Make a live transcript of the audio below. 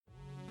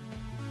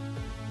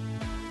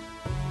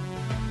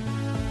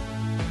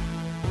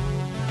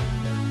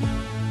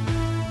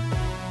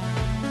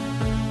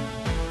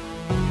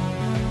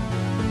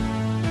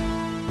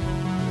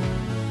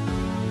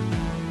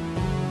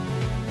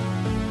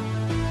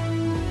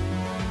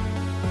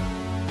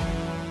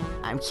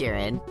I'm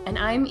Kieran. And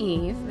I'm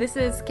Eve. This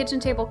is Kitchen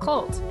Table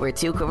Cult. We're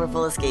two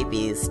quiverful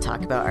escapees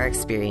talk about our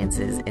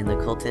experiences in the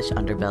cultish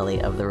underbelly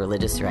of the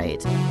religious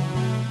right.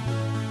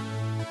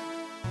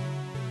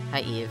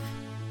 Hi, Eve.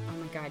 Oh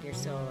my god, you're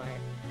still alive.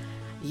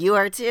 You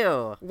are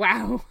too.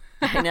 Wow.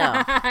 I know.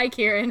 Hi,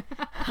 Kieran.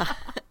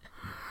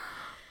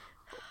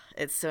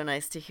 It's so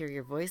nice to hear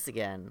your voice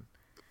again.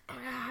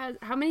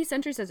 How many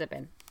centuries has it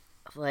been?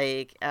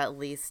 Like, at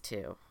least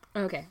 2.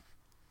 Okay.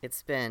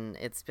 It's been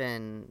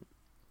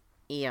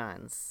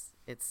eons.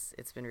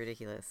 It's been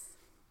ridiculous.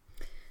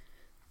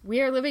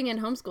 We are living in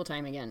homeschool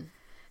time again.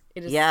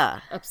 It is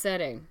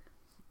upsetting.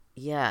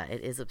 Yeah,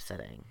 it is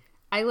upsetting.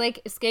 I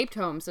escaped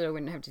home so I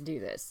wouldn't have to do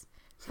this.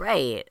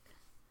 Right.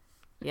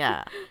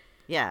 Yeah.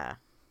 Yeah.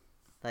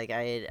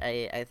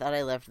 I thought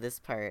I left this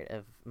part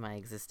of my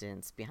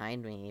existence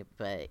behind me,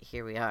 but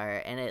here we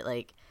are. And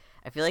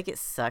I feel like it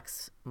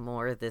sucks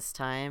more this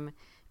time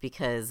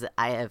because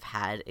I have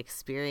had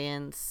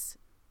experience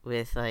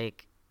with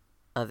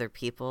other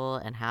people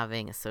and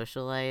having a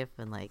social life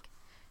and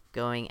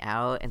going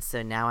out, and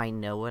so now I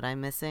know what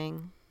I'm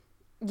missing.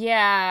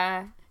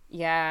 Yeah.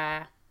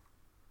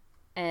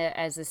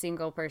 As a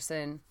single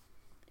person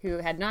who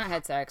had not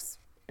had sex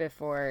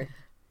before,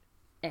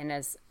 and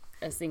as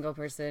a single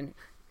person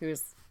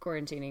who's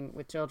quarantining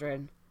with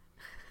children.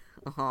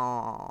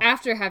 Aww.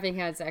 After having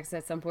had sex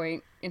at some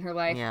point in her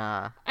life.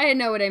 Yeah. I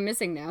know what I'm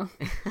missing now.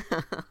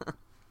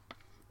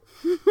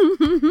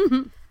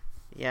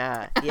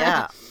 Yeah.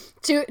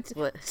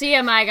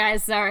 TMI,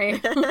 guys,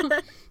 sorry.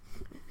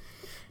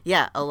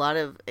 Yeah, a lot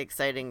of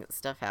exciting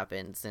stuff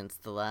happened since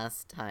the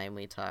last time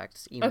we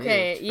talked. You moved,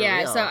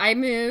 real. So I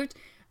moved.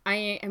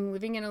 I am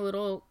living in a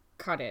little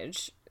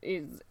cottage.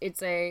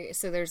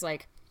 So there's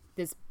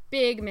this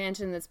big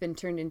mansion that's been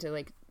turned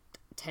into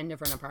 10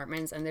 different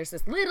apartments, and there's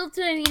this little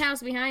tiny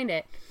house behind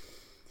it,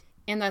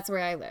 and that's where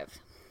I live.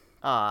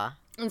 Aw.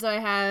 And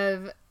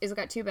so it's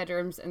got 2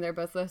 bedrooms, and they're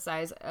both the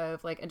size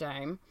of a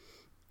dime.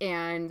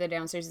 And the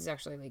downstairs is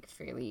actually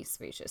fairly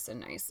spacious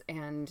and nice.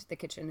 And the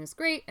kitchen is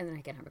great. And then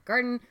I can have a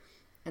garden.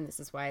 And this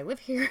is why I live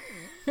here.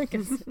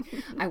 Because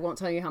I won't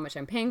tell you how much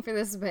I'm paying for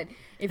this. But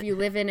if you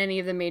live in any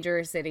of the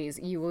major cities,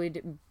 you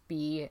would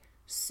be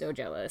so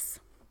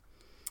jealous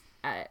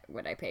at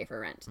what I pay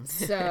for rent.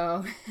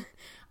 So,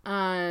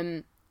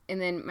 and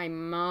then my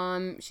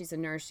mom, she's a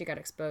nurse. She got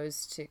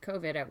exposed to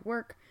COVID at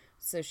work.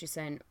 So she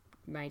sent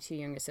my 2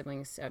 youngest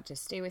siblings out to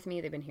stay with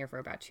me. They've been here for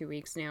about 2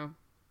 weeks now.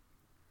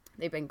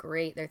 They've been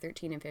great. They're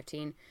 13 and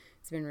 15.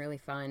 It's been really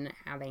fun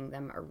having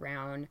them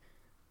around.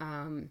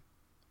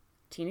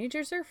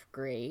 Teenagers are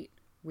great.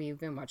 We've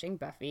been watching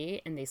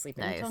Buffy, and they sleep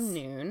until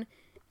noon.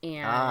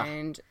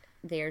 And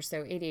they are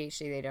so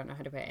ADHD, they don't know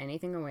how to put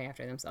anything away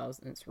after themselves,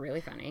 and it's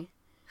really funny.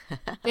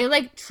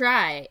 They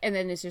try, and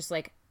then it's just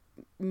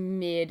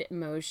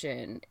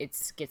mid-motion,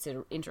 it gets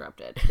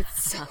interrupted.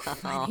 It's so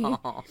funny.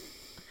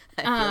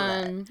 I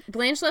feel that.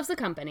 Blanche loves the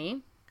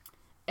company.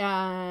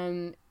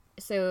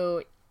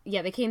 So...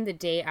 yeah, they came the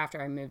day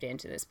after I moved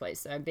into this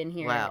place. So I've been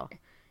here. Wow.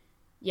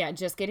 Yeah,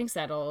 just getting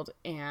settled,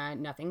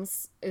 and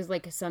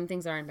some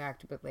things aren't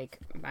backed, but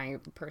my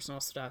personal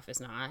stuff is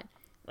not.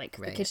 Right.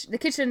 The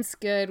kitchen's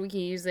good, we can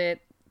use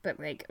it, but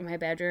my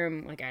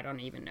bedroom, I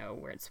don't even know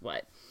where it's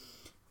what.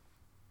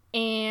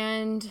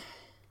 And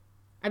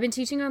I've been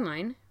teaching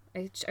online.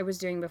 I was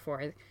doing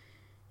before,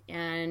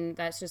 and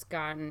that's just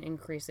gotten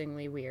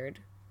increasingly weird.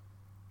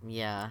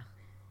 Yeah.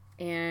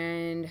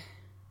 And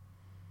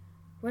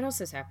what else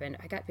has happened?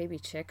 I got baby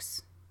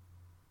chicks.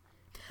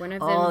 One of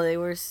them. Oh, they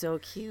were so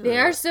cute. They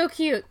are so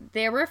cute.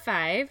 There were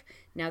 5.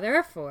 Now there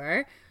are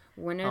 4.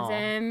 One of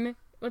them.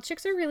 Well,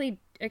 chicks are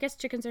really. I guess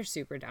chickens are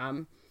super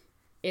dumb.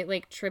 It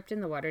tripped in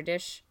the water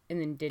dish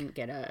and then didn't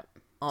get up.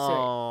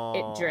 So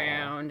it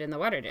drowned in the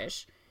water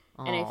dish.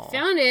 And I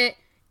found it,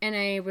 and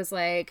I was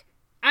like,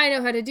 I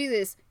know how to do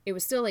this. It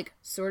was still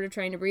sort of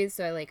trying to breathe,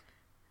 so I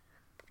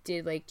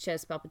did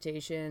chest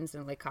palpitations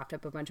and coughed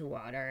up a bunch of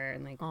water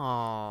and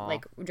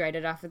dried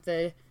it off with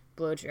the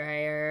blow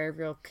dryer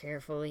real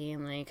carefully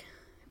and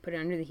put it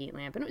under the heat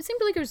lamp, and it seemed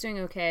like it was doing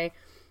okay.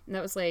 And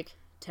that was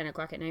 10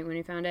 o'clock at night when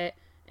I found it,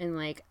 and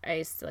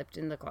I slept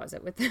in the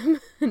closet with them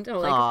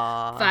until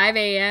 5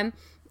 a.m.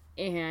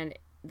 and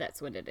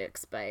that's when it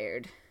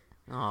expired.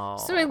 Aww.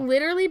 So I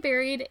literally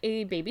buried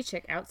a baby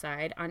chick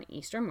outside on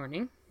Easter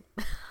morning.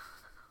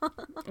 A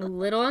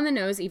little on the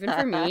nose even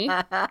for me.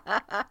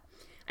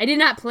 I did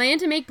not plan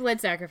to make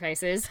blood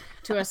sacrifices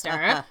to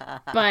Ostara,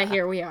 but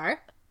here we are.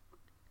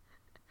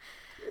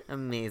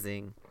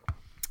 Amazing.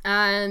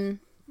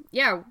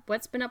 Yeah,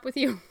 what's been up with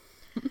you?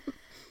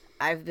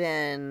 I've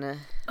been...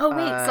 Oh,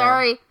 wait,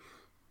 sorry.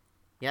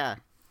 Yeah.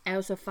 I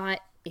also fought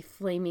a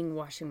flaming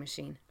washing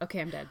machine. Okay,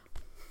 I'm done.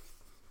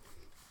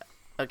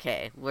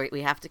 Okay,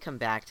 we have to come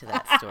back to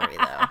that story,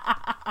 though.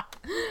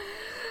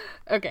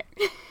 Okay.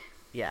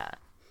 Yeah.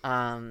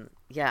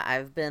 Yeah,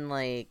 I've been,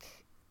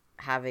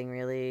 having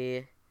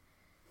really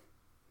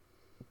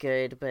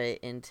good but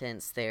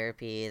intense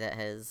therapy that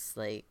has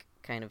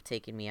kind of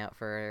taken me out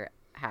for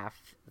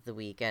half the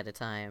week at a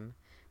time.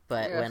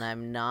 But when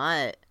I'm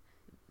not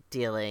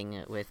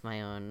dealing with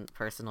my own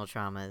personal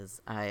traumas,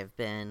 I've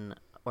been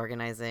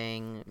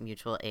organizing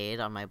mutual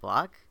aid on my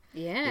block.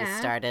 Yeah. We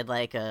started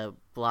like a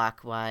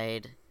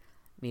block-wide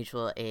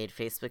mutual aid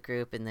Facebook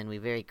group, and then we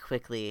very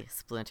quickly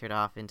splintered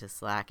off into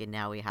Slack, and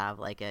now we have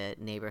like a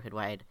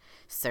neighborhood-wide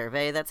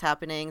survey that's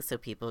happening, so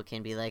people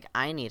can be like,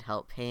 I need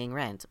help paying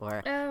rent,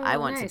 or I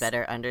want to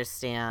better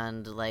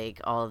understand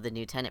like all of the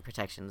new tenant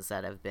protections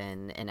that have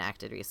been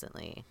enacted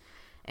recently.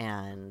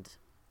 And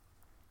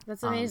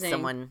that's amazing.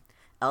 Someone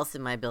else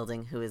in my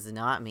building who is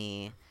not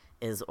me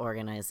is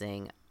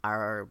organizing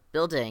our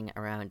building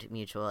around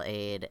mutual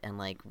aid, and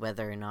like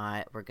whether or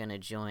not we're going to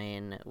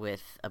join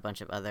with a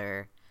bunch of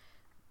other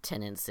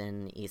tenants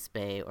in East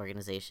Bay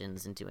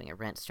organizations and doing a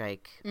rent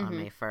strike on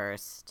May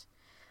 1st.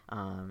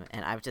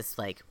 And I've just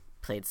like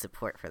played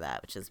support for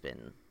that, which has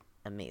been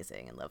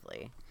amazing and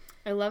lovely.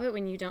 I love it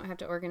when you don't have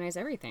to organize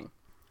everything.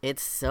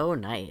 It's so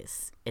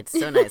nice. It's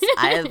so nice.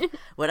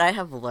 What I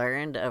have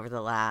learned over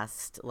the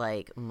last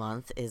like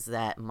month is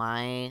that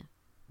my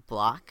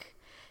block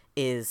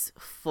is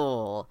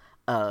full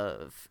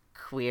of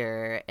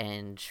queer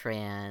and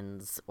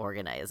trans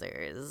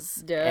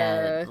organizers. Duh.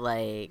 And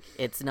like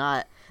it's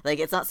not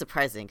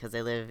surprising because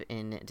I live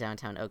in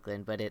downtown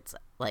Oakland, but it's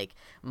like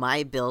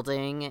my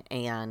building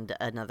and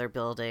another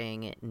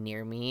building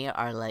near me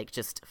are like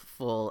just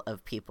full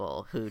of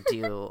people who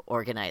do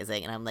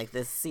organizing, and I'm like,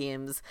 this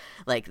seems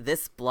like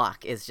this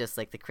block is just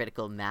like the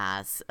critical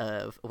mass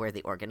of where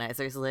the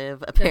organizers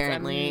live,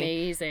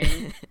 apparently. That's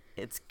amazing.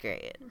 It's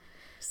great.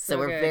 So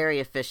we're good. very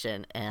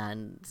efficient,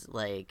 and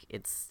like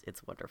it's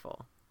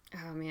wonderful.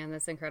 Oh man,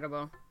 that's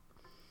incredible.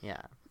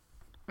 Yeah.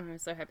 Oh, I'm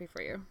so happy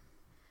for you.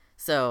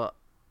 So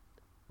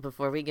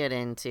before we get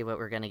into what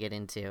we're going to get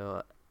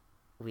into,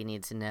 we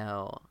need to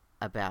know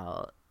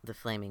about the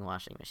flaming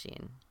washing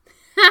machine.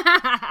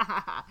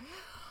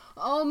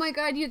 Oh my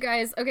god, you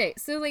guys. Okay,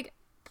 so like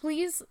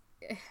please,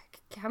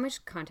 how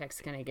much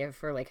context can I give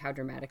for like how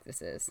dramatic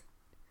this is?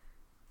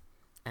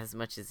 As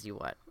much as you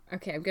want.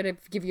 Okay, I'm going to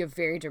give you a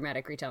very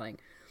dramatic retelling.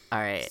 All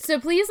right.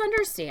 So please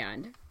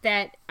understand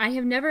that I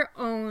have never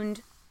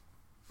owned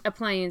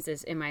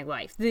appliances in my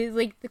life.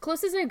 The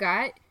closest I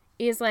got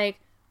is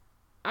like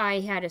I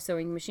had a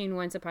sewing machine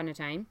once upon a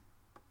time,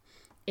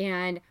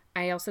 and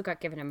I also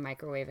got given a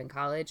microwave in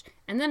college,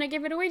 and then I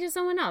gave it away to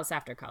someone else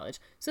after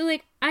college. So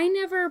like I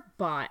never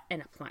bought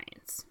an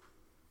appliance.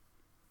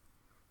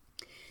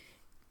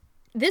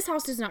 This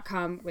house does not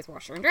come with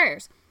washer and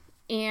dryers.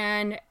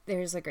 And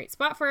there's a great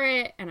spot for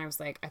it. And I was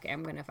like, okay,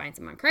 I'm going to find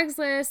some on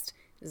Craigslist.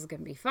 This is going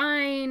to be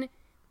fine.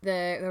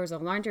 There was a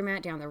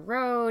laundromat down the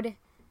road.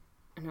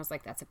 And I was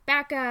like, that's a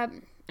backup.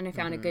 And I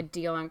found a good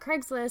deal on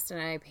Craigslist.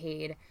 And I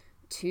paid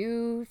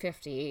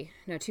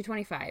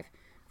 $225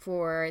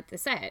 for the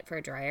set, for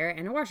a dryer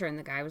and a washer. And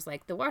the guy was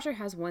like, the washer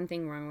has one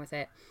thing wrong with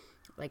it.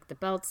 Like the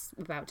belt's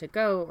about to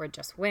go or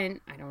just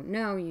went. I don't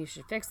know. You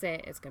should fix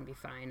it. It's going to be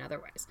fine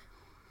otherwise.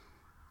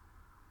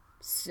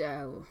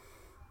 So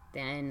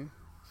then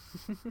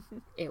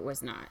it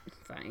was not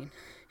fine.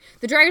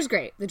 The dryer's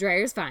great. The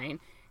dryer's fine.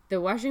 The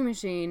washing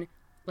machine,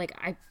 like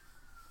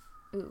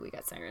ooh, we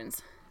got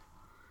sirens.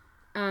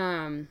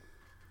 The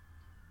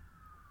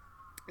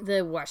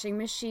washing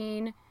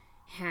machine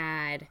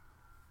had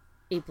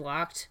a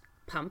blocked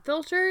pump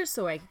filter,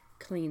 so I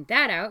cleaned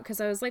that out because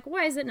I was like,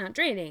 why is it not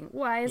draining?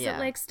 Why is it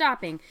like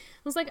stopping?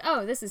 I was like,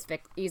 oh, this is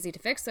easy to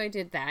fix, so I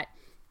did that.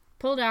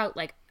 Pulled out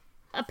like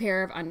a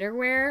pair of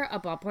underwear, a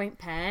ballpoint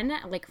pen,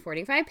 like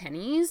 45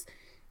 pennies,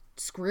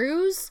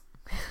 screws,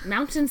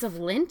 mountains of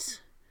lint,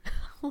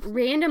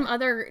 random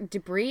other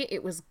debris.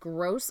 It was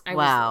gross.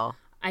 I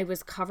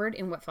was covered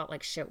in what felt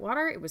like shit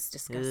water. It was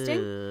disgusting.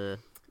 Ugh.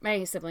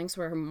 My siblings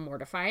were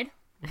mortified.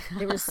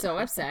 They were so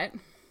upset.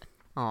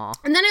 Aw.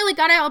 And then I like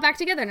got it all back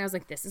together, and I was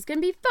like, this is gonna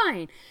be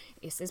fine.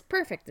 This is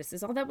perfect. This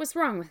is all that was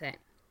wrong with it.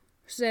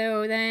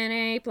 So then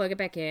I plug it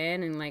back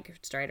in and like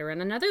try to run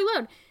another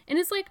load, and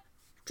it's like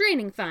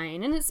draining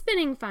fine and it's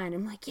spinning fine.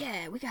 I'm like,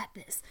 yeah, we got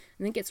this.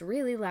 And it gets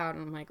really loud,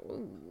 and I'm like,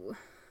 ooh,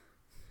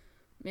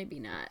 maybe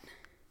not.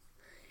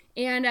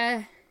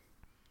 And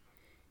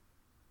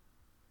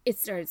it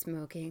started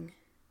smoking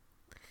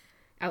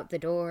out the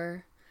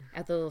door,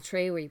 out the little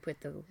tray where you put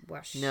the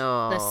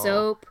the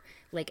soap,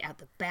 like out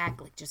the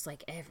back, like just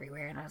like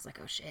everywhere. And I was like,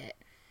 oh shit.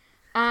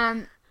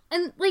 And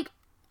like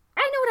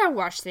I know how to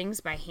wash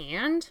things by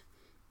hand.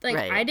 Like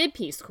right. I did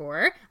Peace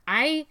Corps.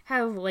 I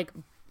have like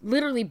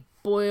literally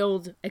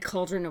boiled a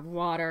cauldron of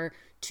water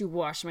to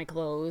wash my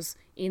clothes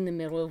in the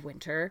middle of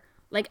winter.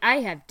 Like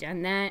I have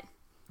done that.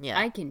 Yeah.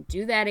 I can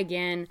do that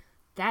again.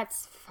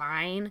 That's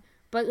fine.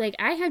 But like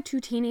I have 2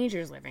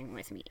 teenagers living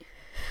with me.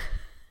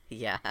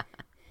 Yeah.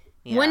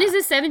 One is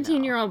a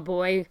 17-year-old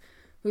boy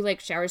who like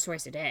showers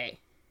twice a day.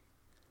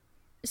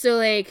 So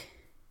like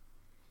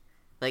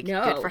no.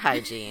 Good for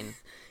hygiene.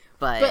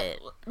 But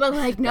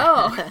like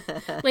no.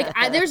 Like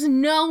there's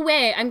no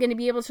way I'm going to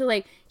be able to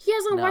like he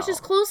hasn't washed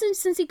his clothes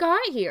since he got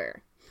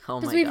here. Oh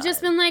my Because we've God.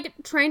 just been like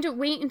trying to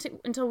wait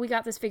until we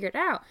got this figured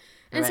out.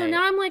 And so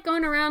now I'm like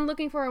going around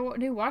looking for a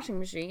new washing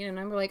machine, and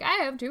I'm like,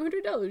 I have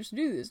 $200 to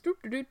do this.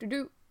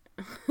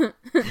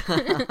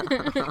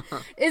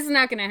 It's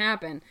not gonna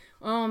happen.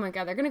 Oh my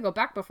god, they're gonna go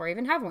back before I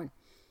even have one.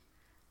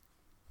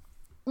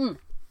 And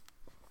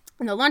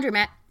the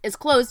laundromat is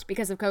closed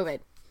because of COVID.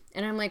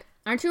 And I'm like,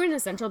 aren't you an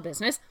essential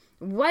business?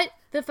 What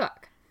the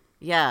fuck?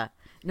 Yeah.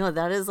 No,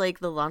 that is like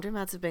the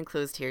laundromats have been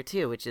closed here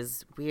too, which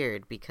is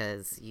weird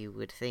because you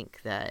would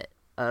think that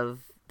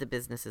of the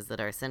businesses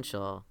that are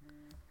essential,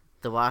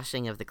 the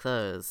washing of the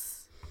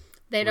clothes.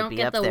 They don't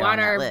get the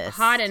water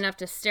hot enough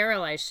to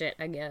sterilize shit,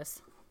 I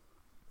guess.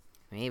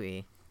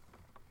 Maybe.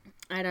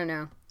 I don't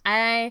know.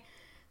 I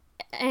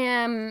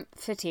am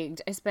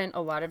fatigued. I spent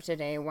a lot of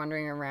today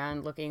wandering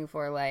around looking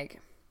for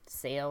like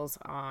sales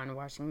on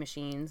washing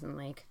machines and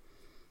like,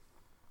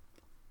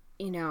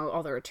 you know,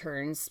 all the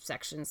returns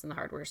sections in the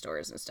hardware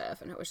stores and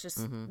stuff, and it was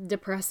just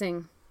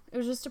depressing. It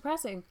was just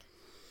depressing.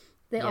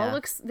 They all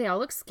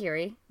look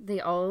scary. They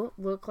all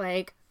look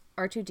like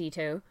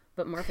R2-D2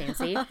 but more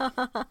fancy.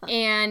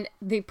 And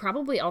they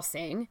probably all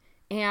sing,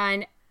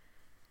 and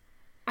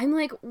I'm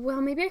like,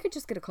 well, maybe I could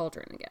just get a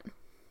cauldron again.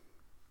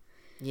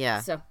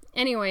 Yeah. So,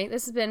 anyway,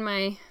 this has been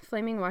my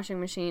flaming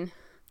washing machine.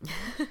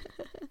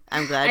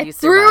 I'm glad you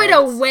threw survived.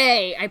 it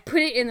away. I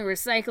put it in the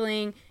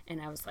recycling,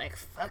 and I was like,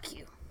 fuck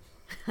you.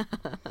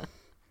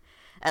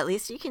 At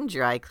least you can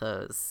dry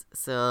clothes.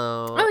 So.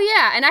 Oh,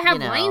 yeah, and I have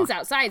lines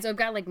outside, so I've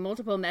got, like,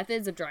 multiple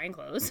methods of drying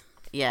clothes.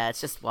 Yeah,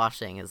 it's just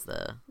washing is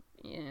the...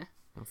 Yeah.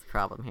 That's the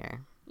problem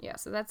here. Yeah,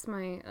 so that's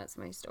my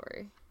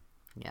story.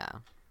 Yeah.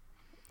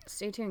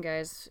 Stay tuned,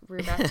 guys. We're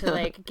about to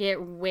like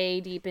get way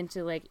deep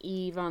into like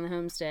Eve on the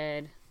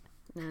Homestead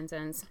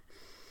nonsense.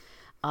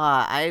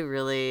 I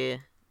really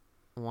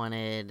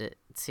wanted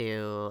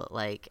to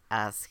like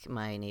ask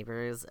my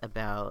neighbors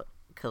about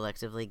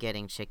collectively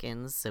getting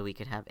chickens so we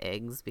could have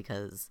eggs,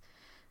 because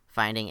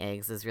finding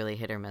eggs is really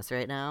hit or miss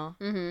right now.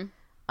 Mm-hmm.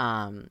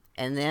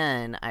 And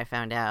then I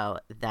found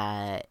out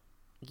that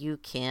you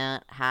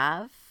can't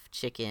have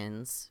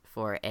chickens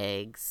for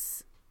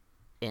eggs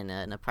in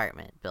an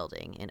apartment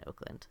building in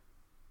Oakland.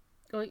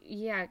 Well,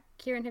 yeah.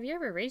 Kieran, have you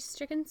ever raised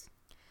chickens?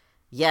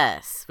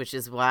 Yes, which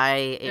is why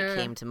it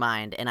came to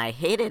mind, and I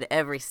hated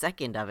every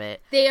second of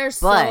it. They are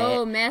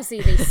so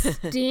messy. They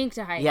stink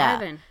to high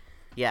heaven.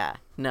 Yeah,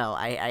 no,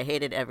 I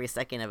hated every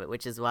second of it,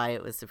 which is why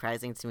it was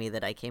surprising to me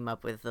that I came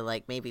up with the,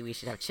 like, maybe we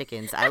should have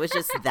chickens. I was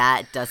just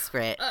that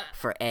desperate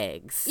for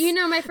eggs. You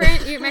know, my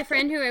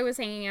friend who I was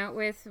hanging out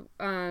with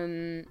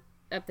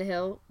up the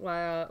hill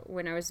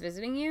when I was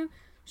visiting you,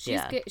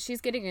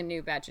 she's getting a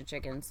new batch of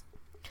chickens.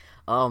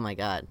 Oh, my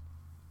God.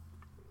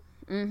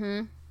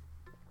 Mm-hmm.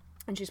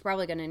 And she's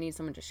probably going to need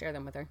someone to share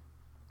them with her.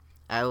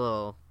 I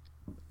will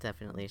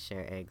definitely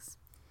share eggs.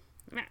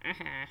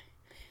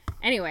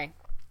 Anyway.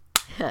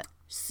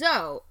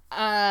 So,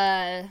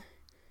 podcast?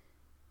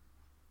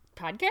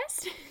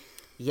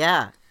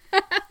 Yeah.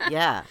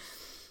 Yeah.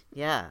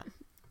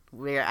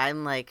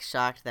 I'm, like,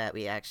 shocked that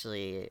we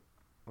actually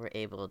were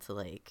able to,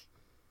 like,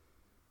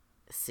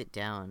 sit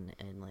down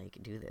and, like,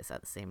 do this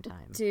at the same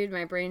time. Dude,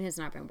 my brain has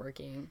not been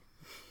working.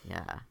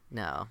 Yeah.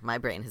 No, my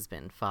brain has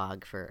been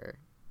fog for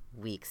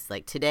weeks.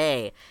 Like,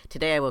 today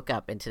I woke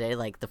up, and today,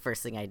 like, the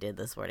first thing I did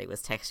this morning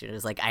was text you, and it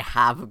was like, I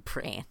have a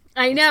brain.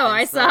 I know,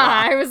 I saw.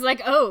 I was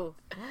like, oh,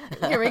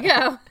 here we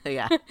go.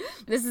 Yeah.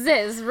 This is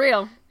it. This is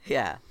real.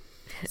 Yeah.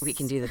 We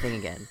can do the thing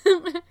again.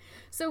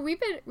 So we've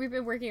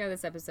been working on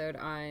this episode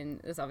on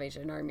the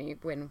Salvation Army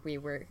when we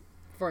were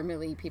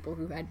formerly people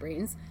who had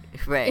brains.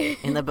 Right.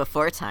 In the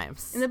before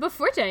times. And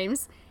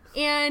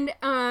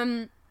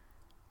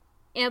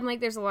like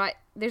there's a lot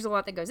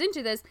that goes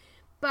into this,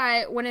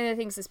 but one of the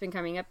things that's been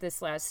coming up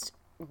this last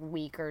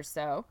week or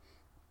so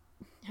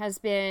has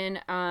been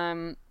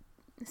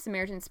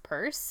Samaritan's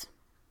Purse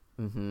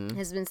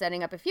has been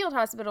setting up a field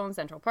hospital in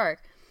Central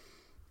Park.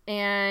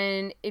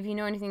 And if you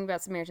know anything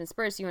about Samaritan's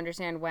Purse, you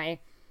understand why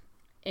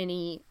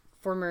any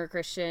former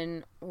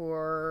Christian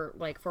or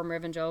like former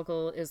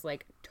evangelical is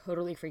like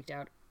totally freaked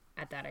out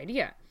at that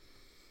idea.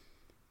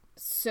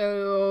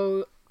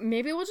 So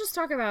maybe we'll just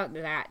talk about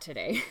that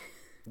today.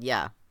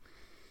 Yeah,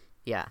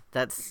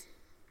 that's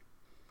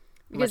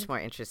much more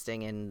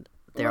interesting, and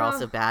they're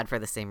also bad for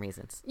the same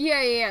reasons.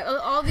 Yeah.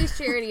 All these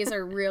charities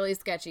are really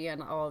sketchy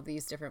in all of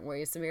these different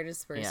ways.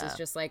 Samaritan's Purse is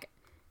just like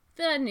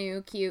the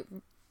new, cute,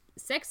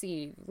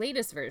 sexy,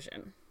 latest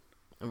version.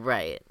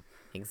 Right,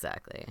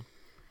 exactly.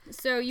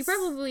 So you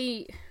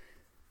probably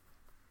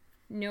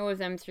know of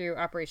them through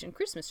Operation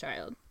Christmas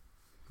Child.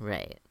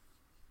 Right.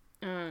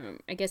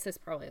 I guess that's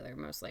probably their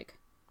most like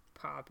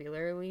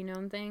popularly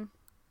known thing.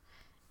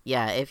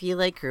 Yeah, if you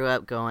like grew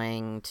up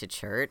going to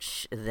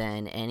church,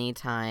 then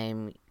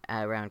anytime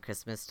around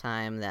Christmas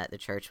time that the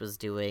church was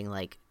doing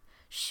like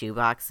shoe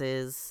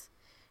boxes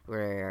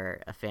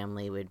where a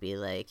family would be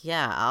like,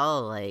 yeah,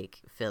 I'll like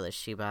fill a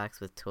shoebox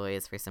with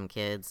toys for some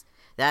kids.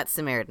 That's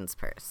Samaritan's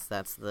Purse.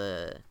 That's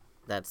the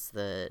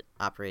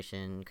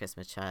Operation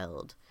Christmas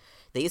Child.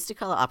 They used to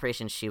call it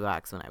Operation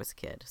Shoebox when I was a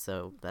kid,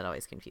 so that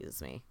always confuses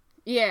me.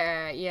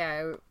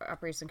 Yeah.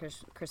 Operation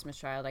Christmas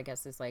Child, I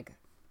guess, is like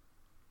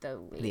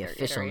the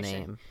official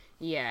name.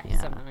 Yeah,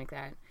 something like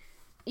that.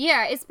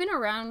 Yeah, it's been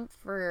around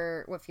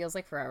for what feels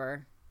like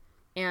forever.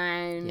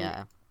 And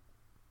Yeah.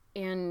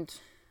 and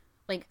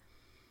like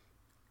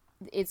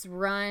it's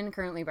run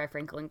currently by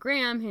Franklin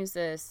Graham, who's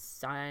the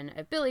son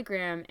of Billy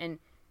Graham, and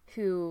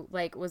who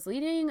like was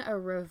leading a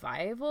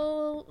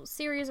revival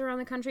series around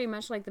the country,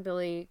 much like the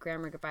Billy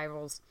Graham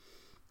revivals,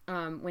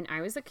 when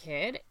I was a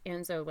kid.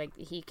 And so like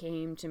he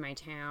came to my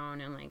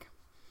town, and like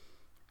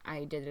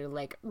I did a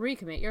like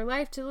recommit your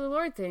life to the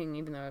Lord thing,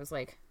 even though I was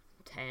like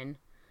 10.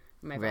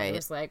 My father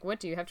was like, "What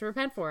do you have to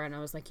repent for?" And I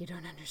was like, "You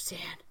don't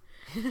understand.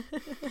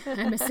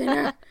 I'm a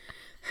sinner.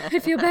 I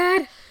feel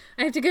bad.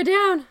 I have to go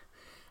down."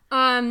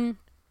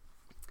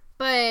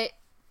 But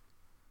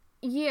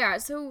yeah,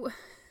 so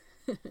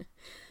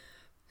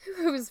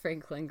who was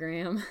Franklin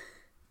Graham?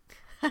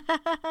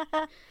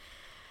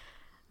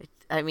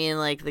 I mean,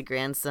 like, the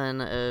grandson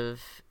of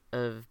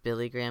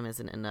Billy Graham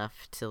isn't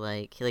enough to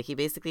like he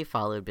basically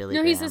followed Billy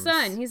No, Graham's. he's the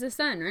son. He's the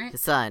son, right? The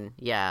son,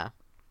 yeah.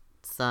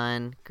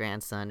 Son,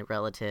 grandson,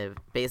 relative,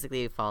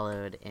 basically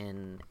followed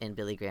in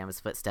Billy Graham's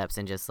footsteps,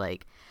 and just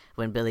like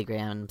when Billy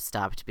Graham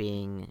stopped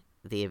being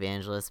the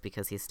evangelist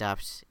because he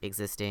stopped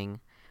existing,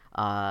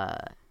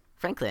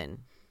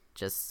 Franklin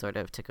just sort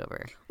of took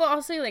over. Well,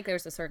 also like there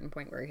was a certain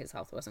point where his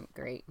health wasn't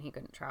great and he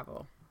couldn't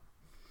travel.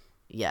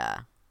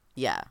 Yeah.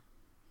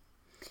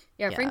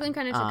 Franklin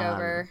kind of took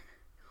over.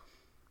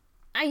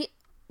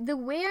 The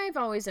way I've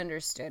always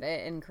understood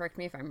it, and correct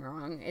me if I'm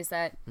wrong, is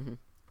that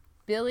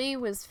Billy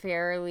was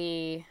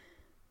fairly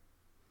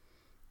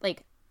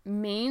like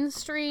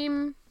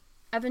mainstream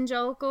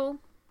evangelical.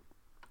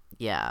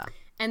 Yeah.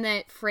 And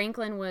that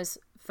Franklin was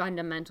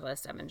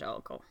fundamentalist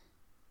evangelical.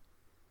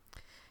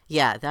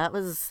 Yeah,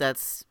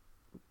 that's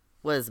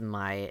was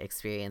my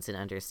experience and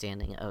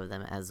understanding of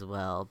them as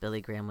well.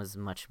 Billy Graham was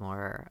much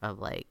more of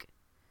like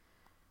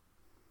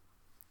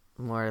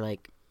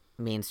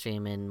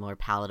mainstream and more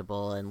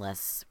palatable and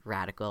less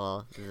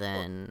radical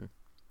than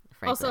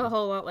Franklin. Also a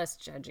whole lot less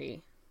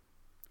judgy.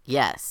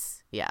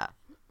 Yes. Yeah.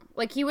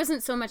 Like he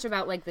wasn't so much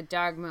about like the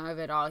dogma of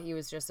it all. He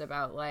was just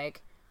about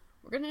like,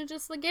 we're gonna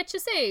just like get you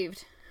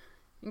saved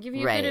and give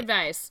you good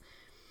advice.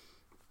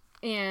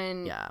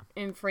 And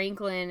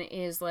Franklin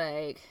is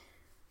like,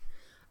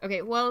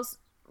 okay, well,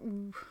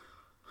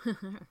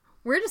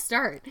 where to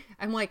start?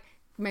 I'm like,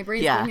 my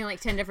brain's going in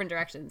like 10 different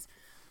directions.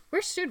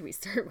 Where should we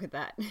start with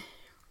that?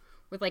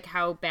 With like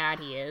how bad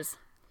he is.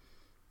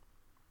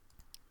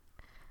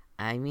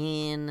 I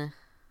mean,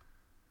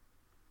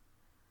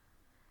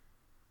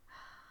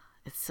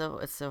 it's so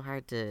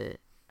hard to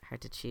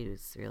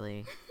choose,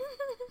 really.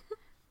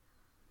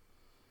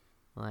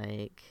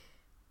 Like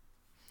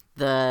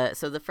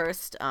the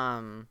first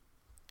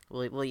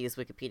we'll use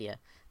Wikipedia.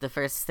 The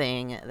first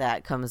thing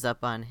that comes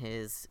up on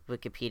his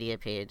Wikipedia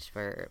page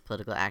for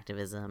political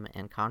activism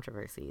and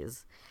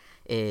controversies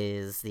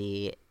is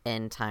the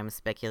end time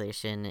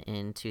speculation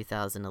in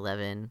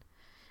 2011.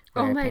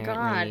 Oh my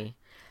god.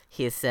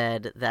 He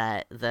said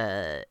that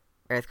the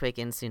earthquake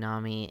and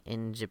tsunami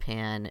in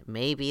Japan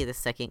may be the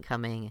second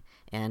coming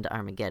and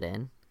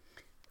Armageddon.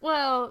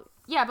 Well,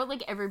 yeah, but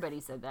like everybody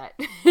said that.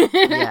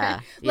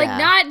 Yeah. Like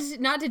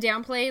not to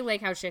downplay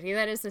like how shitty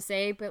that is to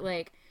say, but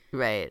like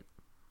right.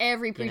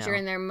 Every preacher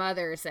and their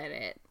mother said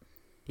it.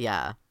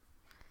 Yeah.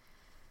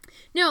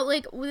 No,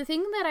 like the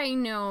thing that I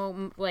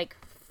know like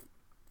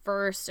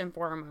first and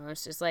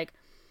foremost is like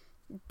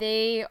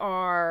they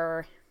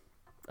are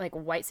like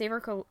white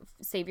savior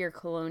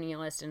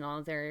colonialist in all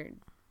of their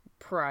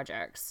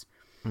projects.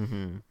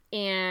 Mm-hmm.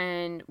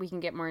 And we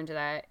can get more into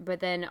that. But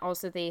then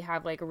also they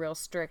have like real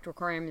strict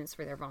requirements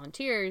for their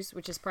volunteers,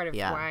 which is part of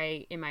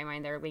why, in my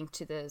mind, they're linked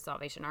to the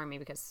Salvation Army,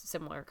 because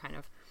similar kind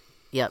of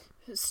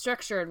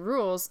structure and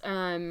rules,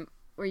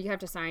 where you have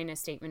to sign a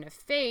statement of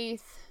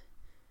faith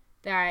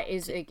that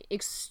is like,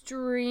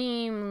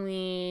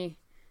 extremely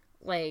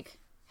like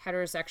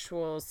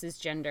heterosexual,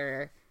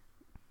 cisgender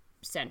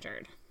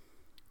centered.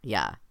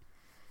 Yeah.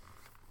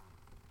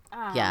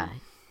 Yeah.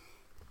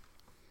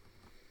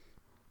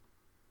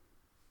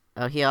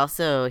 Oh, he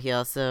also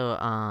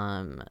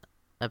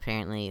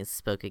apparently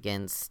spoke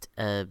against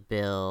a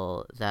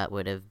bill that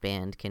would have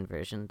banned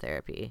conversion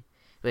therapy,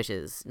 which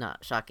is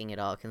not shocking at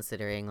all,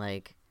 considering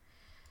like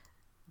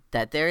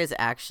that there is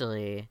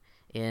actually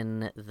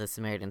in the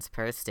Samaritan's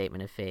Purse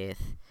statement of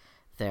faith,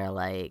 they're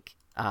like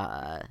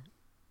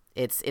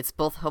it's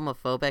both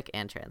homophobic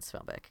and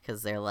transphobic,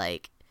 because they're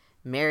like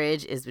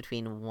marriage is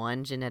between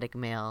one genetic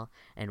male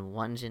and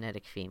one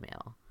genetic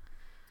female.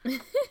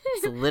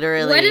 It's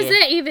literally, what does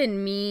that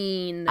even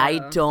mean, though? I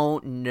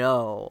don't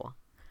know.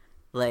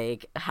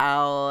 Like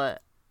how,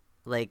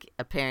 like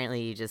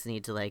apparently you just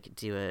need to like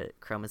do a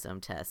chromosome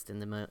test,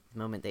 and the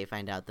moment they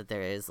find out that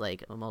there is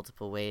like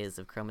multiple ways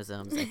of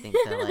chromosomes, I think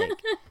they'll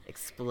like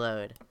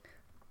explode.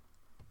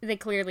 They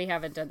clearly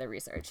haven't done the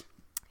research.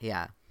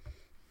 Yeah.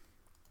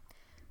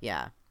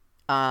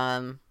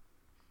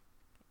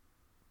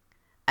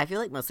 I feel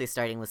like mostly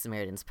starting with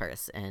Samaritan's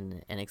Purse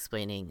and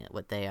explaining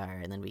what they are,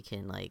 and then we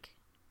can like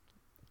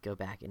go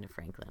back into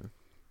Franklin.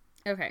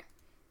 Okay.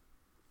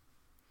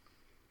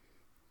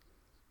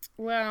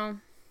 Well,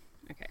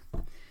 okay.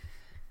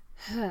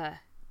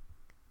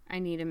 I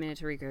need a minute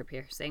to regroup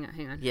here. Hang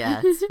on.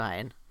 Yeah, it's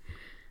fine.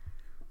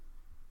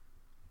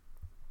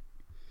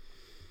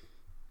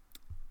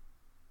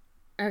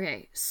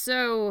 Okay,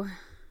 so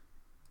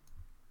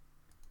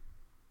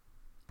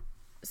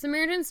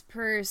Samaritan's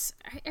Purse.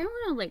 I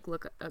want to like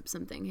look up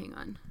something. Hang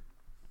on.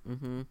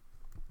 Mm-hmm.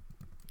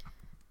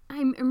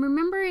 I'm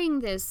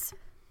remembering this.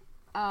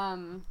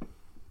 Okay,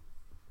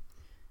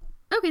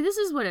 this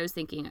is what I was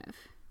thinking of.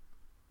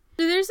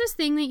 So there's this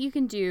thing that you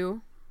can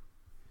do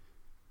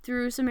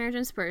through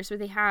Samaritan's Purse where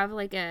they have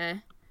like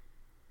a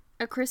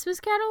Christmas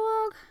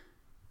catalog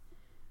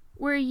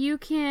where you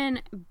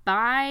can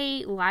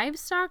buy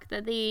livestock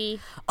that they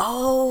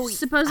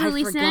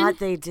supposedly I forgot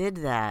they did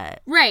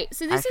that. Right.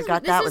 So I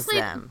forgot that was like,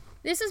 them.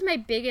 This is my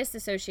biggest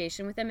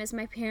association with them is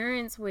my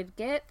parents would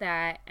get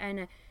that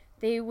and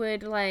they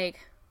would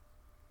like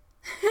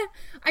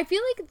I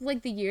feel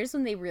like the years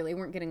when they really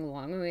weren't getting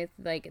along with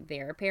like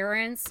their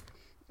parents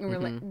or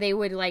like they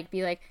would like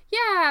be like,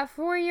 yeah,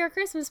 for your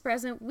Christmas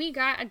present we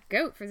got a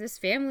goat for this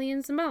family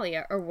in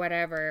Somalia or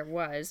whatever it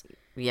was.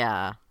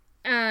 Yeah.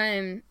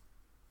 And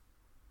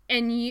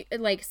you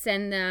like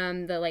send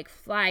them the like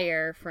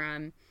flyer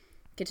from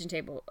Kitchen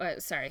Table.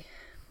 Sorry.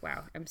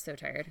 Wow, I'm so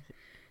tired.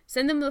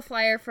 Send them the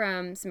flyer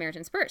from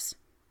Samaritan's Purse.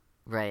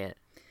 Right.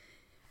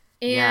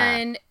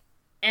 And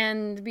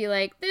be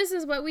like, this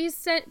is what we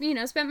spent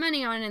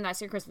money on, and that's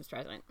your Christmas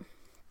present.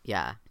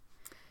 Yeah.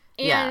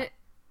 And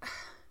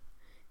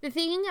the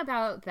thing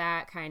about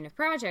that kind of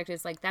project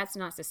is like that's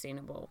not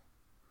sustainable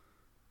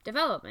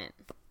development.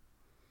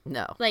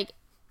 No. Like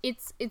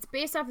it's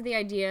based off of the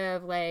idea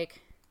of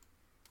like,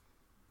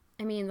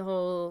 I mean, the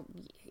whole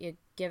you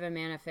give a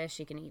man a fish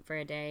he can eat for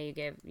a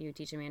day. You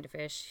teach a man to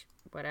fish,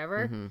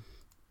 whatever. Mm-hmm.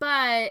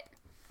 But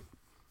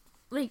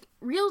like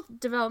real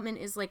development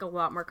is like a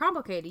lot more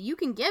complicated. You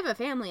can give a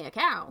family a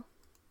cow.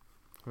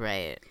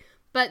 Right.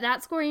 But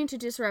that's going to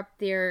disrupt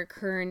their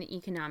current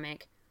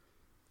economic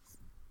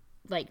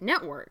like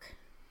network.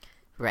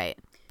 Right.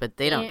 But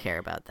they don't care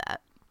about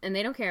that. And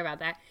they don't care about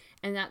that.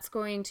 And that's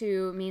going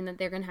to mean that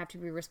they're going to have to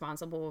be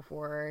responsible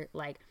for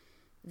like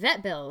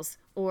vet bills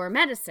or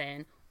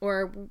medicine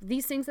or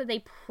these things that they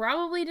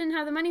probably didn't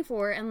have the money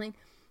for. And like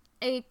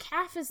a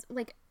calf is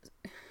like,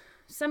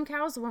 some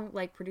cows won't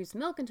like produce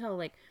milk until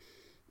like,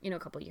 a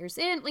couple years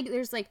in. Like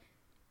there's like,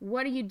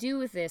 what do you do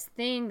with this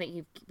thing that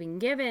you've been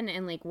given?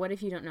 And like, what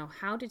if you don't know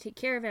how to take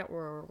care of it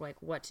or like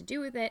what to do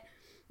with it?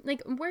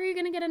 Like, where are you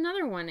going to get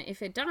another one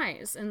if it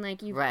dies? And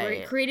like, you've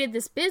created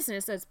this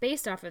business that's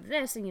based off of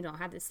this and you don't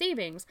have the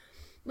savings.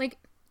 Like,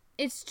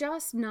 it's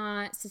just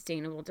not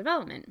sustainable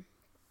development.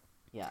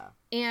 Yeah.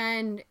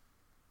 And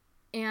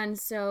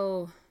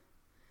so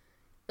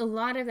a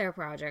lot of their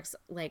projects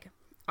like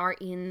are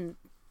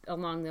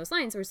along those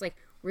lines where it's like,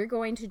 we're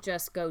going to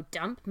just go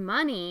dump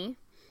money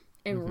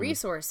and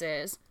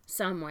resources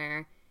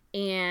somewhere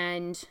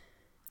and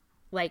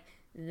like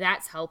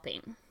that's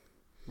helping.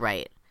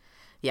 Right.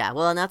 Yeah,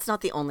 well, and that's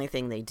not the only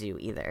thing they do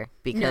either,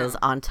 because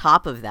on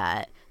top of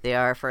that, they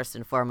are first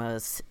and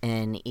foremost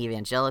an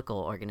evangelical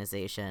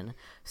organization.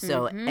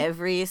 So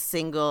every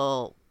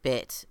single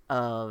bit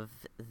of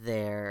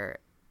their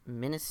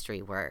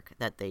ministry work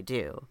that they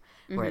do,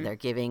 where they're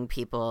giving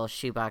people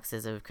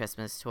shoeboxes of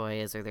Christmas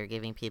toys or they're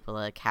giving people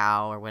a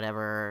cow or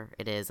whatever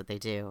it is that they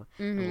do.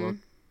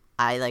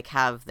 I like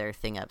have their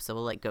thing up, so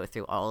we'll like go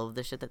through all of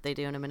the shit that they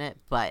do in a minute.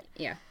 But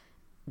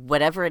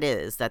whatever it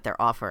is that they're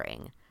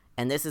offering,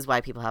 and this is why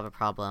people have a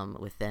problem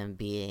with them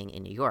being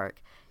in New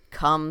York,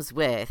 comes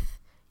with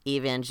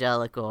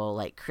evangelical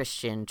like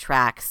Christian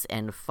tracts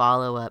and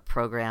follow-up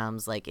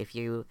programs. Like if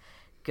you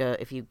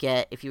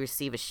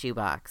receive a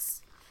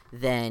shoebox,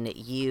 then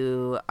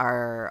you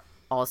are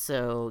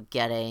also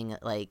getting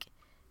like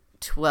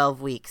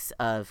 12 weeks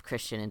of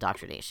Christian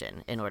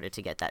indoctrination in order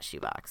to get that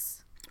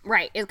shoebox.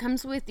 Right. It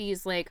comes with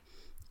these like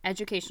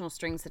educational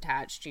strings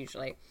attached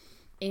usually.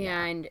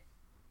 And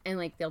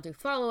like they'll do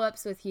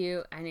follow-ups with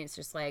you and it's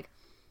just like,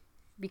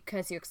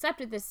 because you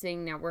accepted this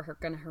thing, now we're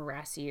going to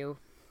harass you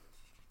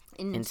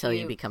until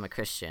you become a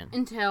Christian.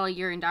 Until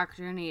you're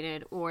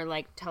indoctrinated or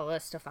like tell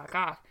us to fuck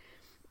off.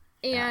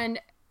 And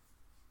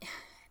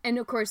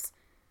of course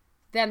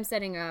them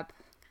setting up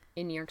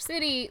in New York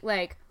City,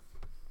 like,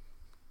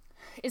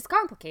 it's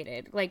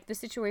complicated. Like, the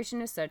situation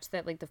is such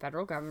that, like, the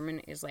federal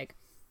government is, like,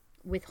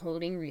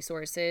 withholding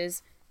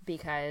resources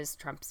because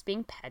Trump's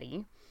being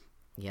petty.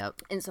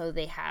 Yep. And so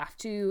they have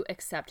to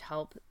accept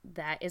help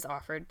that is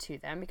offered to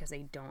them because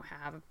they don't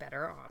have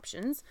better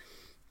options.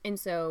 And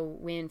so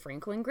when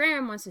Franklin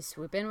Graham wants to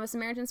swoop in with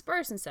Samaritan's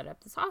Purse and set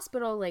up this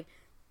hospital, like,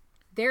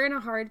 they're in a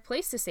hard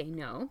place to say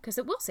no because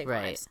it will save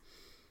lives.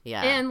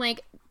 Yeah. And,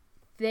 like,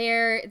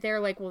 they're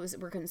like, well,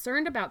 we're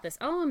concerned about this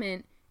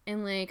element,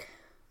 and like,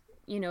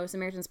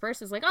 Samaritan's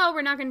Purse is like, oh,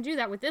 we're not going to do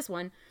that with this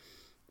one,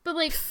 but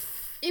like,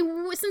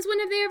 since when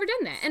have they ever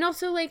done that? And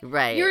also, like,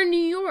 you're in New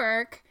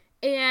York,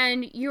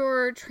 and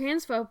you're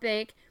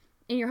transphobic,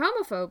 and you're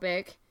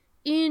homophobic,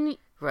 and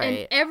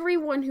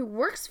everyone who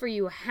works for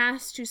you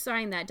has to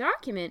sign that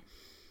document,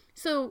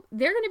 so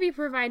they're going to be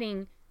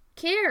providing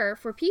care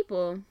for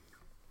people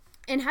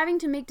and having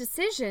to make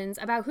decisions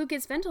about who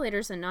gets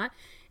ventilators and not,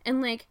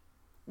 and like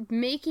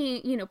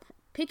making,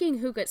 picking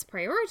who gets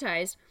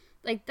prioritized,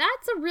 like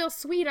that's a real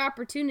sweet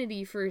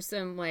opportunity for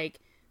some like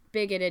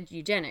bigoted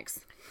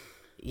eugenics.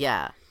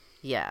 Yeah,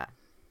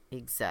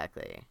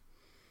 exactly.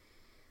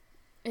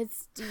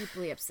 It's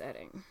deeply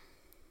upsetting.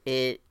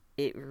 It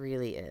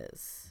really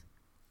is.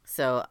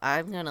 So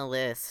I'm gonna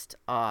list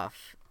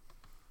off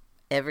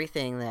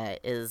everything that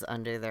is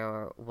under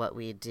their What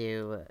We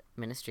Do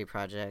ministry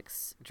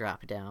projects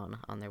drop down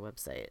on their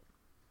website.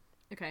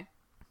 Okay.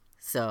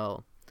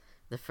 So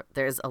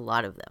there's a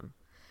lot of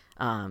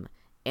them.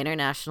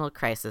 International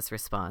Crisis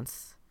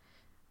Response,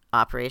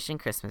 Operation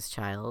Christmas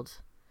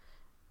Child,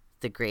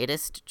 The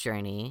Greatest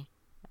Journey.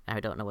 I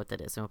don't know what that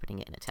is. I'm opening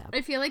it in a tab.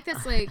 I feel like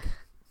that's like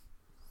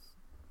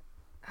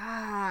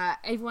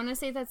I want to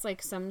say that's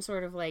like some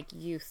sort of like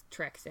youth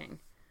trek thing.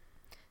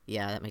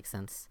 Yeah, that makes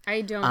sense.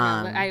 I don't know.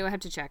 I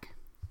have to check.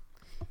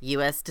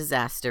 U.S.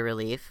 Disaster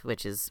Relief,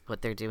 which is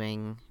what they're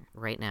doing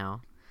right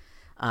now.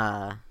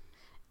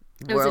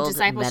 It was a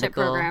discipleship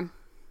program.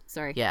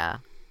 Sorry. Yeah.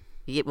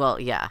 Well,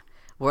 yeah.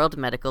 World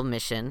Medical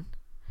Mission,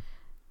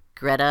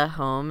 Greta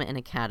Home and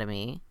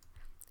Academy,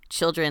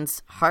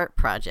 Children's Heart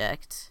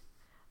Project,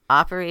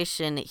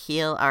 Operation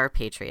Heal Our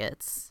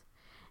Patriots,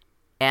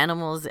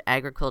 Animals,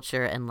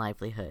 Agriculture, and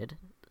Livelihood,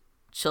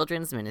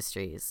 Children's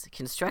Ministries,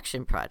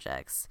 Construction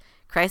Projects,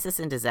 Crisis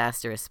and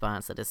Disaster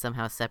Response that is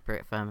somehow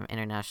separate from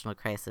International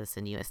Crisis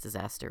and U.S.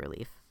 Disaster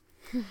Relief,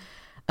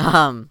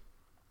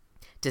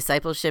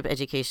 Discipleship,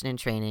 Education and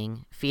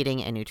Training,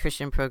 Feeding and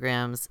Nutrition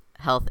Programs,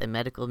 Health and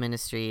Medical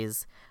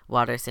Ministries,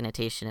 Water,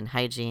 Sanitation and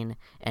Hygiene,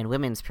 and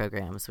Women's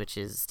Programs, which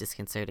is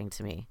disconcerting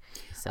to me.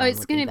 So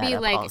it's going to be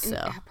like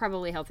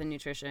probably health and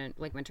nutrition,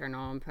 like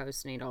maternal and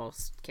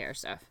postnatal care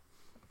stuff.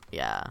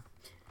 Yeah.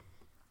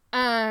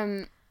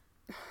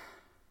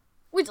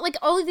 Which, like,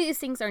 all of these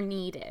things are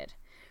needed.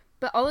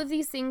 But all of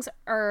these things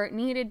are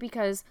needed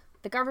because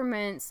the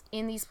governments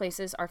in these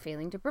places are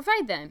failing to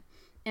provide them.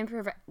 And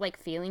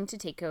failing to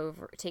take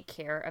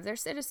care of their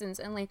citizens.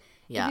 And like,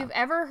 if you've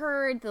ever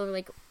heard the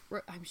like,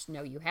 I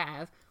know you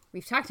have.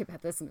 We've talked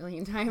about this a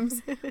million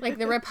times. Like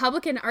the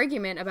Republican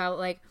argument about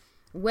like,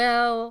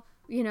 well,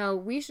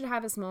 we should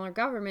have a smaller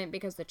government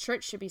because the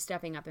church should be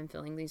stepping up and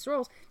filling these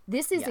roles.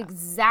 This is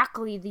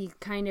exactly the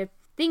kind of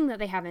thing that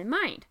they have in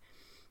mind.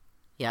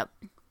 Yep.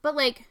 But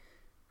like,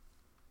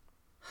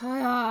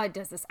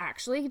 does this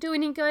actually do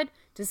any good?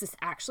 Does this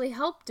actually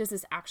help? Does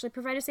this actually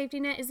provide a safety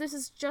net? This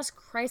is just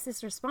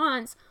crisis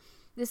response.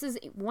 This is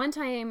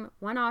one-time,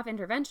 one-off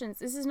interventions.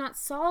 This is not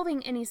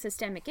solving any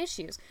systemic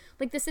issues.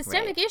 Like the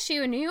systemic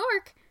issue in New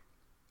York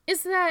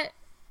is that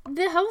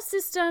the health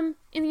system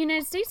in the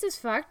United States is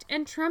fucked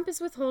and Trump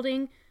is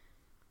withholding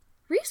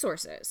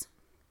resources.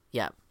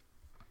 Yep.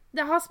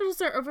 The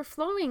hospitals are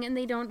overflowing and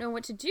they don't know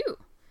what to do.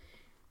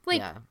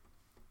 Like,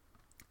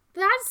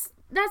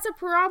 that's a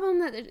problem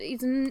that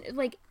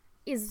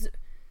is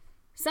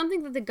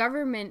something that the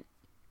government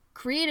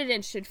created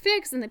and should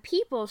fix, and the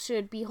people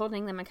should be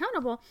holding them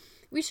accountable.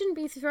 We shouldn't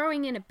be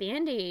throwing in a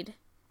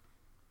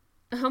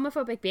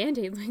homophobic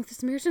Band-Aid like the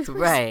Samaritan's Purse.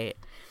 Right.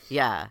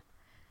 Yeah.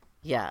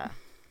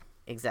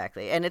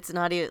 Exactly. And it's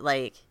not even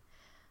like,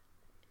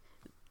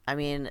 I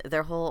mean,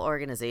 their whole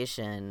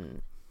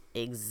organization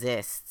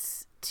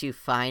exists to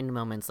find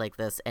moments like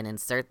this and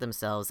insert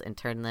themselves and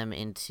turn them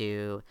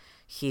into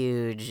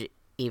huge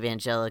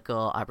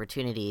evangelical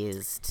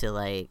opportunities to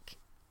like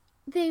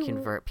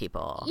convert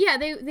people. Yeah,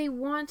 they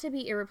want to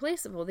be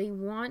irreplaceable. They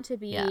want to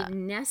be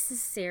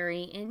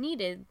necessary and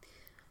needed.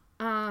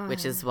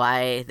 Which is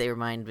why they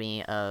remind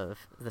me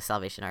of the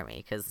Salvation Army,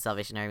 because the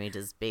Salvation Army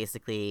does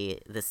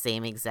basically the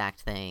same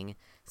exact thing,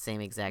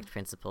 same exact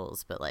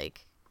principles, but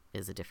like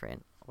is a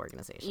different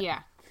organization.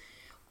 Yeah.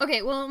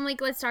 Okay, well,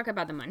 like, let's talk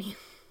about the money.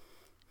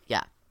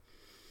 Yeah.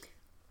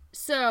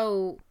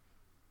 So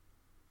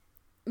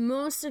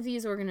most of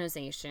these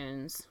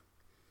organizations,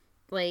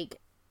 like,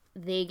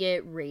 they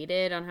get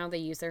rated on how they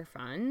use their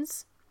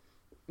funds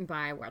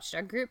by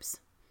watchdog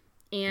groups.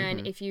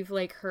 And if you've,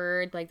 like,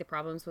 heard, like, the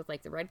problems with,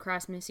 like, the Red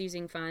Cross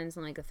misusing funds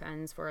and, like, the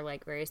funds for,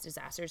 like, various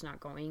disasters not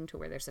going to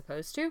where they're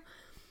supposed to,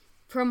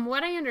 from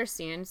what I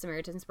understand,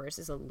 Samaritan's Purse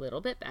is a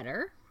little bit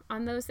better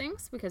on those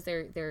things because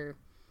their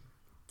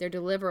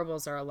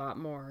deliverables are a lot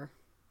more,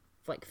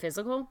 like,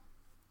 physical.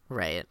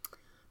 Right.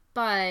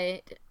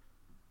 But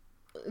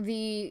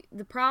the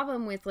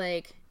problem with,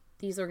 like,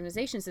 these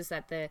organizations is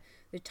that the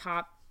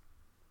top,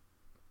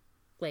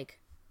 like,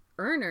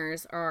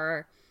 earners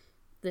are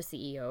the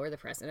CEO or the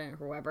president or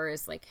whoever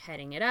is, like,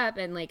 heading it up,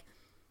 and, like,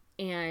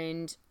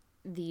 and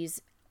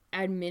these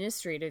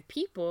administrative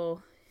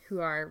people who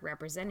are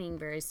representing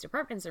various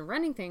departments and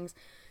running things,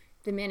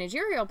 the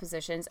managerial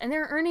positions, and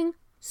they're earning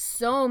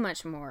so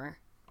much more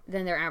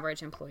than their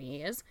average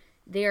employee is.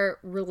 They're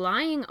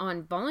relying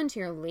on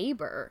volunteer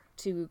labor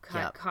to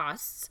cut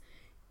costs,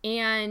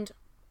 and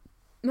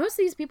most of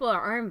these people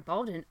are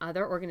involved in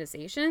other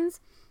organizations.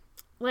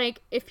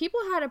 Like, if people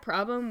had a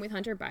problem with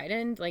Hunter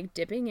Biden, like,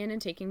 dipping in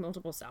and taking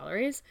multiple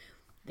salaries,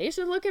 they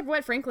should look at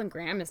what Franklin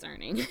Graham is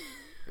earning.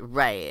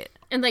 Right.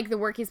 And like the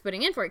work he's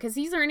putting in for it, because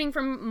he's earning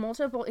from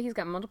he's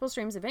got multiple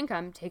streams of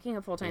income, taking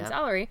a full-time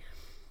salary.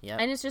 Yep.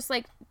 And it's just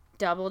like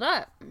doubled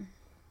up.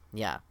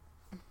 Yeah.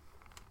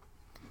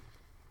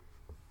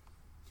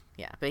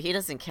 Yeah, but he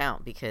doesn't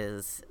count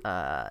because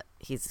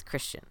he's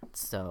Christian.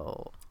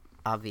 So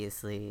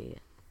obviously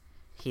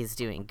he's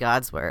doing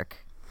God's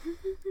work.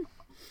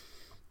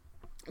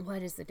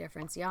 What is the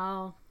difference,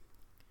 y'all?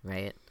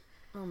 Right?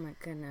 Oh my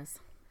goodness.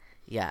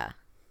 Yeah.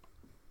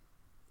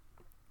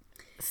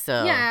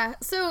 So yeah,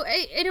 so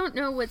I don't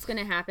know what's going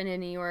to happen in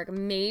New York.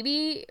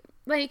 Maybe,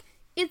 like,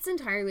 it's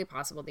entirely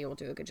possible they will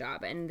do a good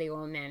job and they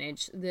will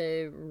manage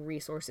the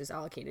resources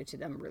allocated to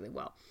them really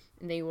well.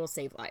 And they will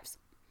save lives.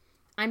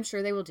 I'm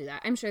sure they will do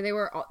that. I'm sure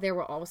there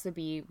will also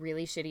be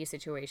really shitty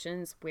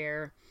situations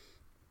where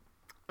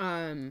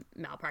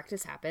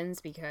malpractice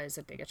happens because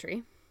of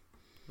bigotry.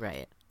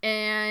 Right.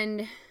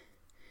 And,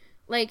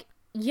 like,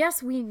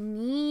 yes, we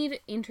need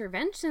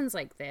interventions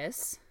like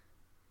this.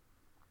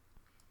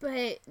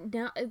 But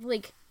no,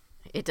 like,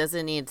 it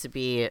doesn't need to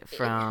be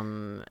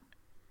from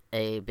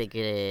a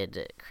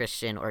bigoted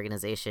Christian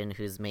organization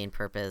whose main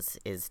purpose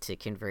is to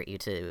convert you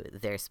to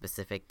their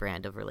specific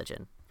brand of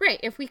religion. Right.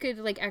 If we could,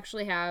 like,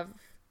 actually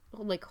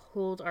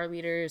hold our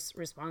leaders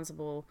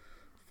responsible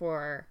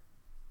for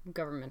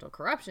governmental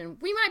corruption,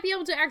 we might be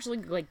able to actually,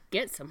 like,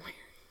 get somewhere.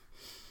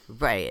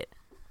 Right.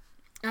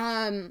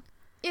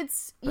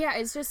 It's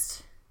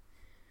just,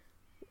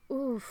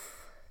 oof.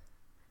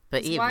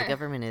 But Eve, the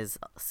government is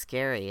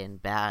scary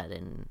and bad,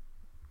 and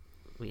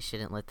we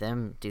shouldn't let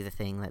them do the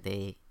thing that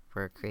they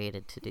were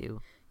created to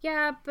do.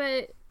 Yeah,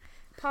 but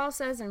Paul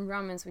says in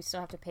Romans we still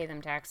have to pay them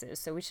taxes,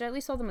 so we should at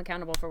least hold them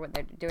accountable for what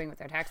they're doing with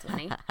their tax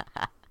money.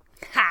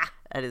 Ha!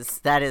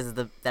 That is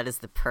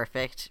the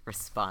perfect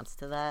response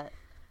to that.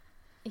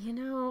 You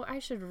know, I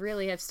should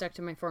really have stuck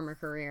to my former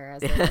career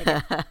as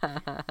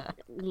a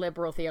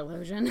liberal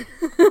theologian.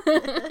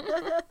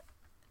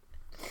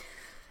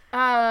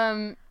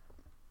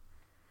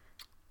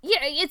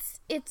 Yeah,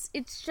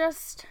 it's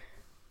just,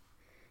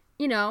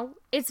 you know,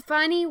 it's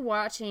funny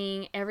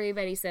watching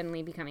everybody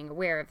suddenly becoming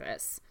aware of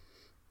this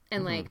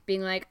and like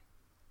being like,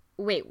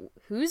 wait,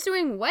 who's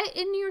doing what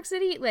in New York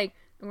City? Like,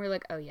 and we're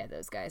like, oh yeah,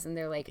 those guys. And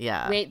they're like,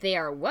 wait, they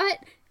are what?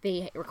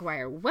 They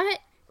require what?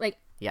 Like,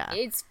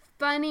 it's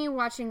funny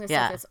watching this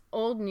stuff that's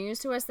old news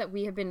to us that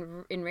we have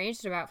been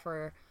enraged about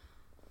for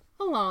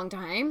a long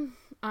time.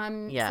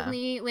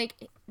 Suddenly,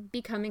 like,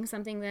 becoming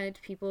something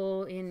that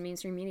people in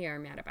mainstream media are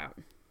mad about.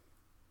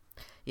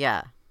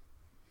 Yeah.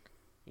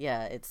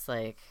 Yeah, it's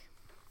like,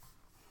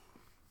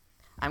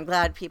 I'm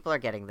glad people are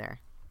getting there.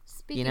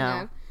 Speaking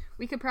of,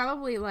 we could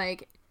probably,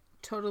 like,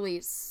 totally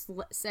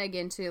seg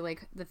into,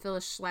 like, the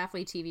Phyllis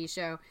Schlafly TV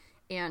show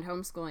and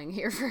homeschooling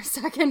here for a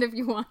second if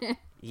you want it.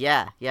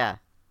 Yeah.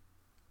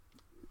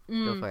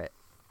 Go for it.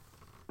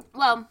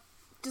 Well,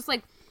 just,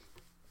 like,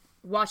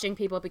 watching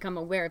people become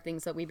aware of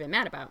things that we've been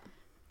mad about.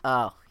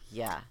 Oh,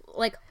 yeah.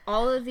 Like,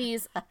 all of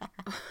these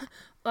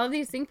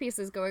think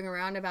pieces going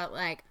around about,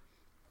 like,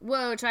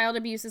 whoa, child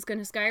abuse is going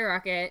to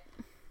skyrocket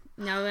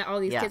now that all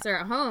these kids are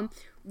at home.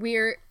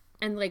 We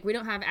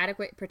don't have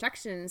adequate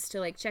protections to,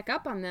 like, check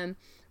up on them.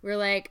 We're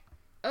like,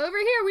 over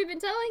here, we've been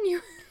telling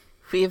you.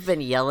 We've been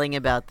yelling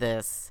about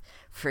this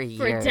for years.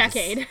 For a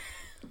decade.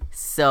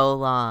 So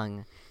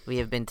long. We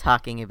have been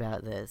talking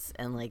about this.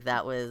 And, like,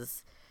 that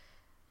was,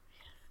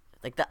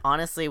 like,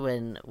 honestly,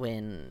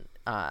 when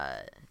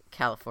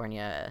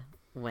California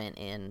went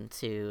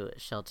into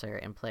shelter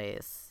in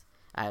place,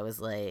 I was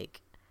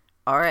like,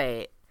 all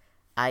right,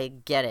 I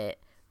get it,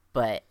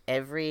 but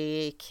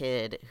every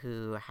kid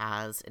who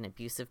has an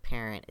abusive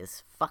parent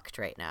is fucked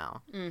right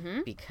now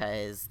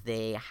because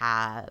they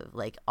have,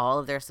 like, all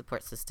of their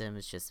support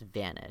systems just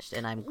vanished.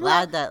 And I'm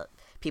glad that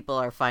people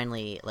are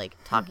finally, like,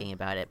 talking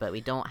about it, but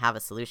we don't have a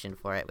solution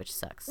for it, which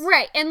sucks.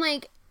 Right. And,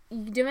 like,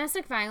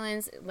 domestic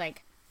violence,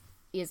 like,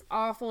 is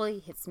awful.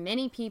 It hits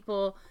many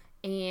people,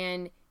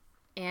 and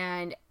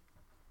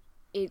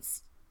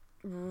it's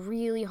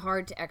really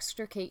hard to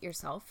extricate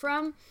yourself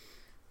from.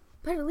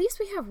 But at least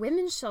we have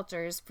women's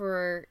shelters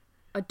for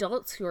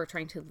adults who are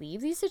trying to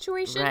leave these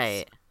situations.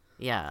 Right.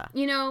 Yeah.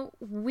 You know,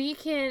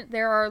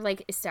 there are,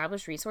 like,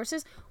 established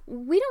resources.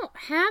 We don't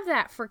have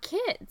that for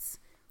kids.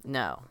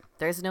 No.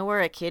 There's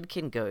nowhere a kid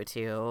can go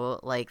to.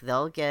 Like,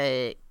 they'll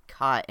get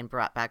caught and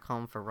brought back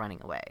home for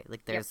running away.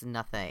 Like, there's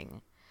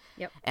nothing.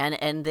 Yep.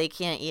 And they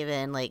can't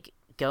even, like,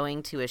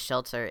 going to a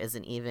shelter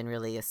isn't even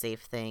really a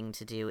safe thing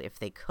to do if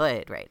they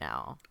could right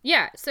now.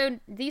 Yeah, so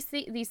these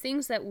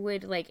things that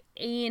would, like,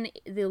 in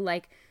the,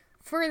 like,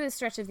 furthest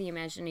stretch of the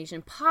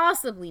imagination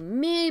possibly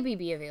maybe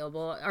be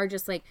available are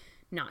just, like,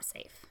 not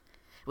safe.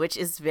 Which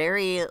is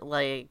very,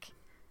 like,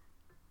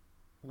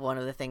 one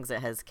of the things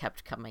that has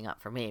kept coming up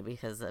for me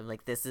because I'm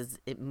like,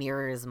 it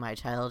mirrors my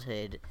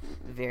childhood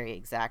very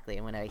exactly.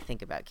 And when I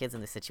think about kids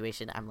in this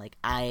situation, I'm like,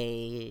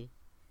 I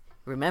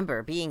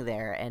remember being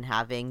there and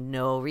having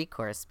no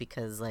recourse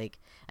because, like,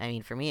 I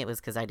mean, for me it was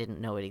because I didn't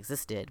know it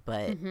existed,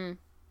 but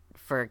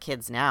for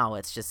kids now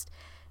it's just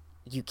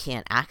you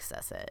can't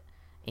access it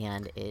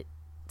and it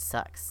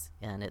sucks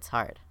and it's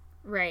hard.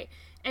 Right.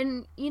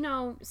 And,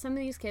 some of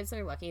these kids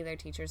are lucky their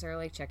teachers are,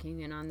 like,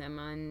 checking in on them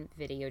on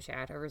video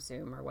chat or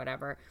Zoom or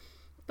whatever.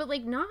 But,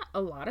 like, not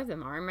a lot of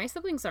them are. My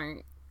siblings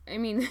aren't. I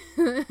mean,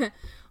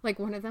 like,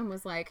 one of them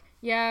was like,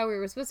 yeah, we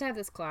were supposed to have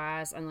this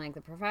class, and, like,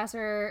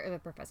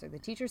 the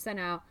teacher sent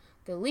out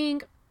the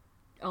link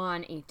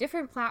on a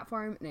different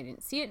platform, and I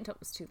didn't see it until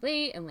it was too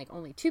late, and, like,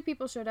 only 2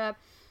 people showed up.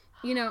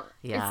 Yeah.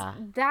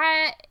 It's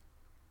that,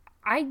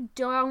 I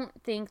don't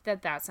think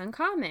that that's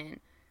uncommon.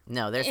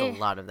 No, there's a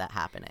lot of that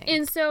happening.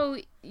 And so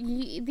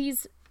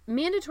these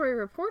mandatory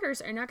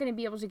reporters are not going to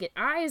be able to get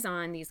eyes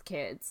on these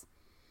kids.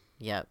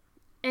 Yep.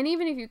 And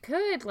even if you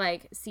could,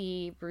 like,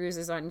 see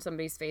bruises on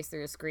somebody's face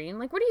through a screen,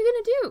 like, what are you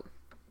going to do?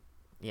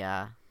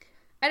 Yeah.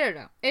 I don't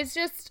know. It's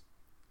just,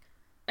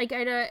 like,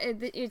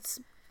 it's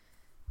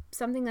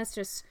something that's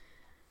just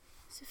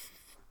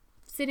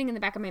sitting in the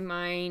back of my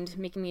mind,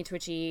 making me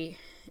twitchy,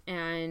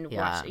 and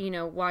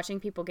watching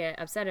people get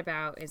upset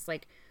about is,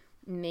 like,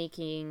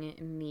 making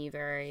me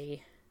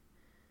very,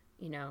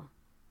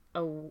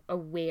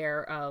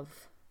 aware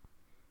of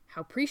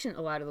how prescient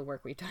a lot of the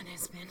work we've done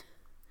has been.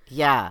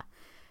 Yeah.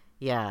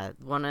 Yeah.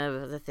 One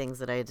of the things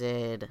that I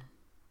did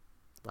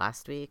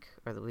last week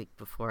or the week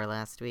before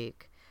last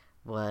week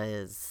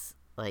was,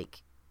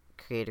 like,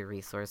 create a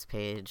resource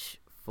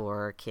page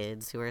for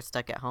kids who are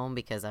stuck at home,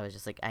 because I was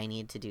just like, I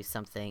need to do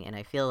something. And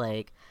I feel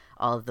like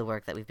all of the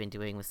work that we've been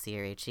doing with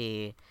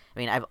CRHE, I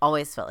mean, I've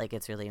always felt like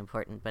it's really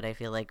important, but I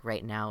feel like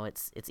right now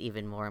it's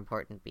even more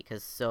important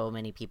because so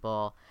many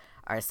people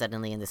are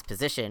suddenly in this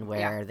position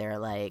where they're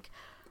like,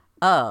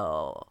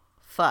 oh,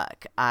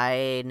 fuck,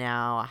 I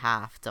now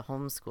have to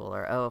homeschool,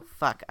 or oh,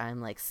 fuck, I'm,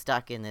 like,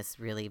 stuck in this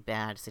really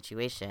bad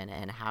situation,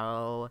 and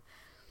how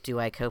do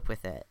I cope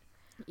with it?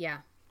 Yeah.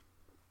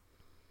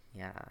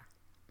 Yeah.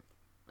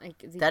 Like,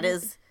 that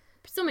is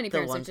so many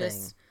parents are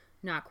just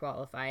not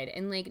qualified,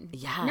 and, like,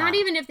 yeah, not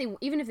even if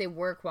they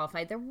were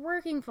qualified, they're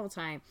working full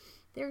time,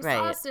 they're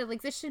exhausted. Right.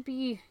 Like, this should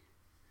be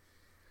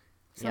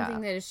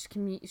something that is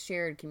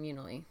shared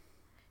communally.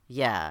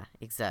 Yeah,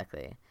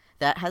 exactly.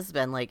 That has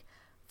been, like,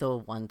 the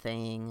one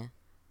thing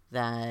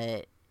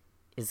that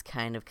is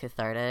kind of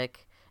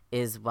cathartic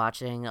is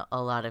watching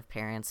a lot of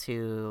parents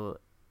who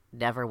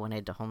never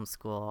wanted to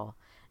homeschool,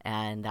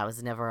 and that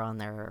was never on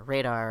their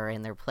radar or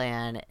in their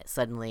plan,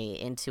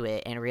 suddenly into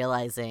it and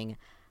realizing,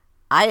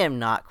 I am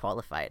not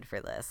qualified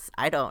for this.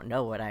 I don't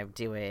know what I'm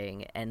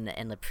doing, and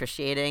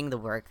appreciating the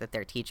work that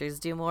their teachers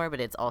do more, but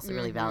it's also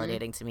really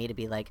validating to me to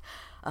be like,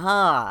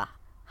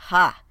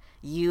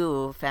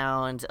 you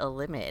found a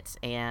limit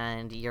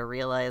and you're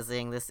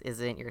realizing this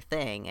isn't your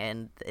thing,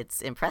 and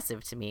it's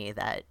impressive to me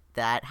that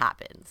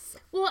happens.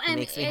 Well, and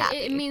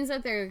it means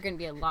that there are going to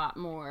be a lot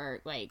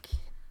more, like,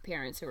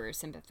 parents who are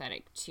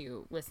sympathetic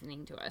to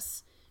listening to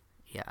us.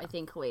 Yeah. I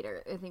think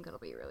later. I think it'll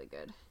be really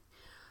good.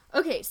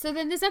 Okay, so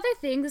then this other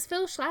thing, this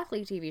Phil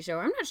Schlafly TV show,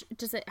 I'm not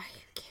sure,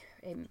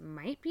 it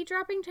might be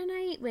dropping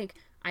tonight? Like,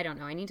 I don't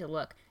know. I need to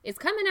look. It's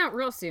coming out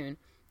real soon.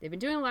 They've been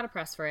doing a lot of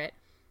press for it.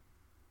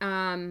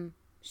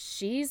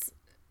 She's,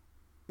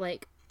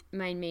 like,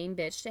 my main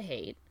bitch to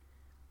hate.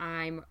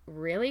 I'm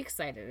really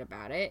excited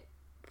about it.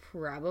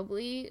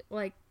 Probably,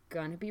 like,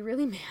 gonna be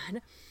really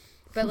mad.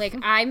 But, like,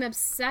 I'm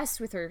obsessed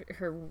with her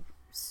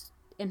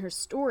and her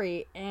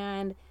story,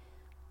 and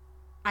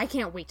I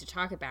can't wait to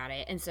talk about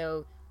it. And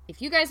so, if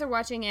you guys are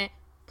watching it,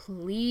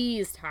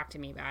 please talk to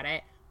me about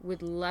it.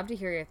 Would love to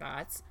hear your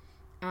thoughts.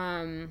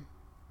 I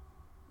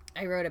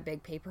wrote a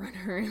big paper on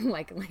her,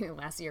 like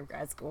last year of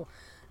grad school.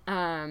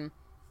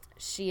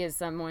 She is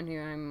someone who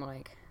I'm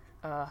like,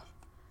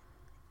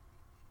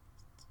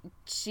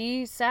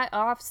 she set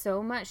off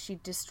so much. She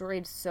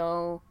destroyed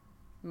so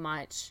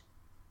much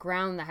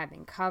ground that had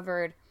been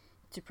covered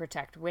to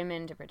protect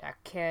women, to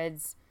protect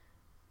kids.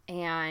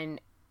 And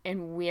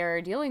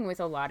we're dealing with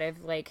a lot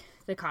of, like,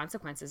 the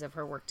consequences of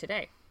her work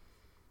today.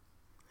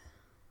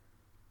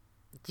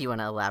 Do you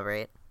want to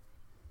elaborate?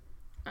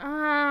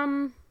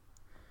 Well,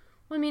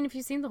 I mean, if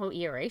you've seen the whole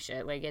ERA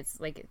shit, like, it's,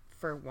 like,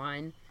 for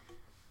one.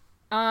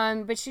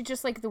 But she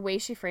just, like, the way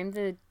she framed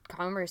the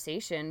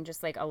conversation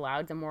just, like,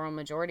 allowed the moral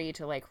majority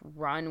to, like,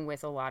 run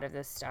with a lot of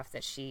the stuff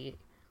that she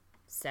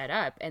set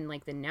up. And,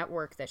 like, the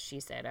network that she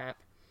set up,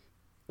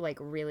 like,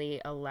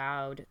 really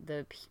allowed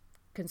the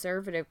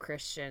conservative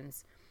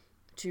Christians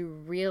to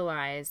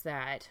realize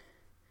that,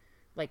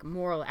 like,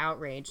 moral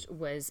outrage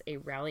was a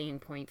rallying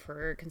point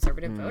for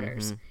conservative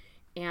voters,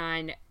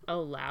 and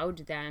allowed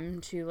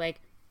them to, like,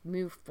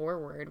 move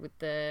forward with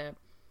the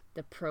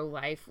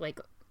pro-life, like,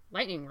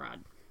 lightning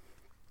rod.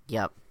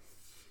 Yep.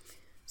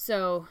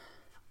 So,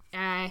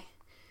 I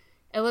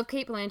love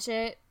Cate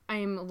Blanchett.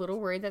 I'm a little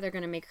worried that they're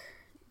going to make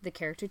the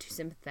character too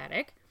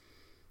sympathetic.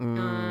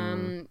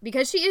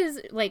 Because she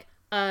is, like,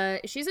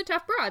 she's a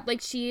tough broad.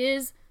 Like, she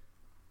is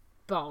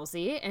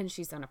ballsy, and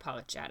she's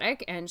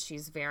unapologetic, and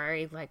she's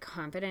very, like,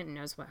 confident and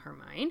knows what her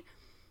mind.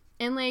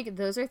 And, like,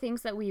 those are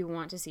things that we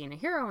want to see in a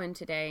heroine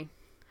today.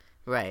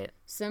 Right.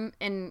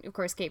 And of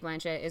course, Cate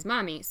Blanchett is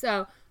mommy,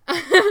 so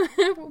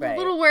right. a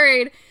little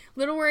worried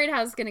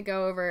how it's gonna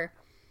go over.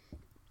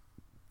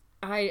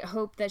 I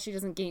hope that she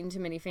doesn't gain too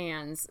many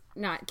fans.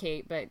 Not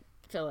Kate, but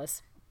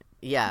Phyllis.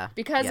 Yeah.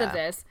 Because of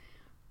this.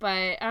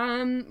 But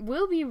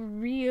we'll be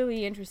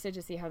really interested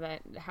to see how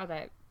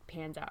that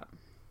pans out.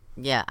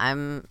 Yeah,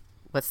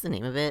 what's the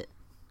name of it?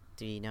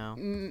 Do you know?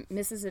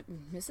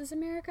 Mrs.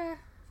 America?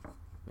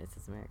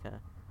 Mrs. America.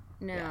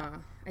 No. Yeah.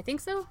 I think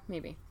so.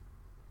 Maybe.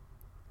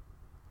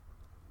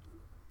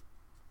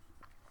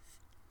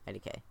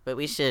 IDK. But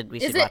we should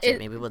watch it.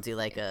 Maybe we'll do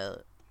like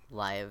a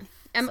live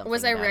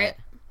was I right?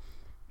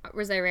 It.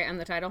 Was I right on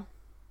the title?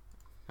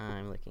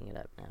 I'm looking it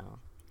up now.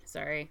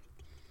 Sorry.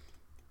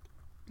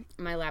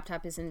 My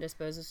laptop is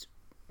indisposed.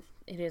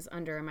 It is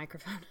under a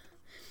microphone.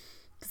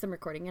 Because I'm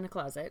recording in a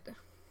closet.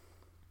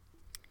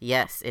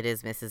 Yes, it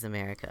is Mrs.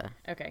 America.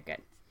 Okay,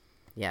 good.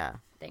 Yeah.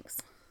 Thanks.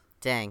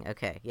 Dang.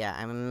 Okay. Yeah.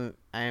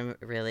 I'm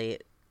really.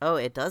 Oh,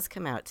 it does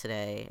come out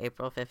today,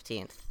 April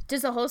 15th.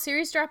 Does the whole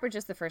series drop or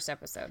just the first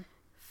episode?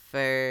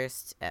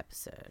 First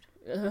episode.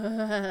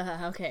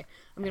 Okay.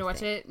 I'm gonna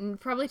watch it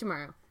probably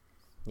tomorrow.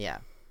 Yeah.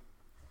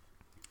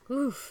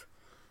 Oof.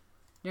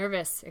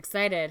 Nervous.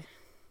 Excited.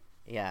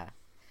 Yeah.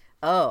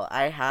 Oh,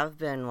 I have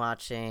been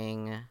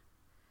watching.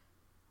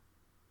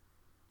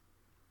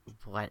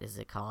 What is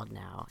it called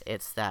now?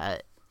 It's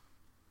that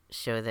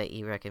show that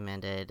you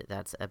recommended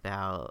that's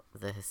about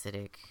the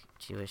Hasidic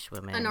Jewish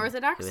woman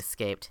Unorthodox? who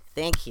escaped.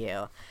 Thank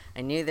you.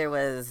 I knew there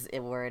was a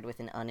word with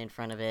an un in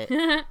front of it,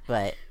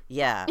 but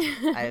yeah,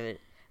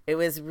 it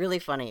was really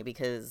funny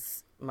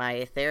because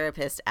my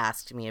therapist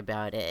asked me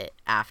about it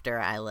after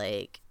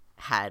I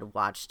had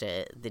watched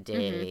it the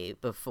day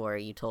before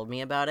you told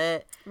me about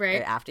it,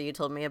 right? Or after you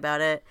told me about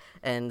it,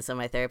 and so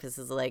my therapist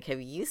is like,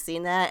 "Have you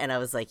seen that?" And I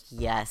was like,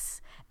 "Yes."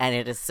 And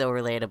it is so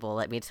relatable.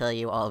 Let me tell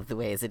you all of the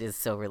ways it is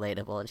so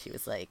relatable. And she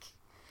was like,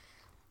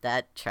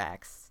 that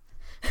tracks.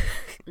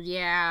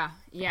 Yeah,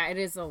 it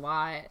is a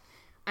lot.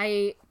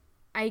 I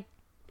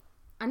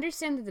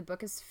understand that the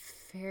book is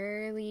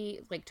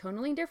fairly,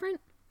 tonally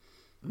different.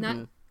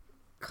 Not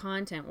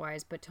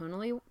content-wise, but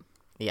tonally.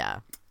 Yeah.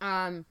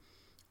 I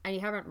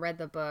haven't read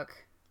the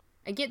book.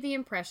 I get the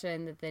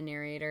impression that the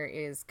narrator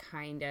is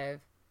kind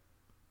of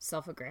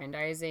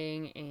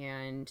self-aggrandizing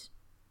and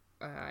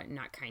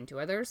not kind to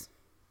others.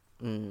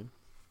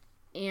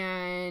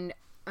 And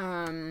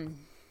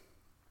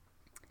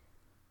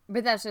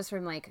but that's just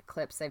from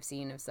clips I've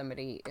seen of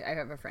somebody. I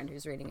have a friend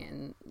who's reading it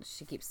and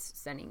she keeps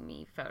sending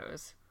me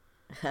photos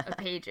of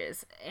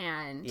pages,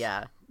 and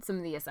some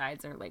of the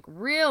asides are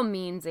real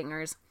mean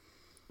zingers.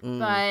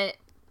 But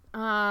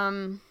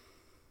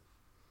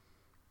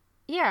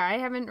yeah, I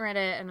haven't read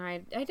it, and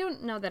I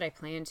don't know that I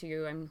plan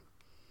to.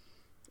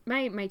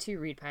 My to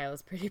read pile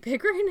is pretty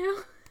big right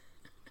now.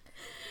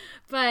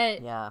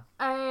 But yeah,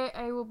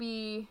 I will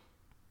be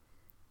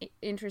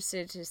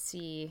interested to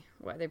see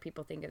what other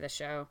people think of the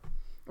show.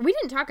 We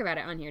didn't talk about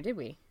it on here, did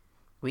we?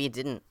 We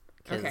didn't,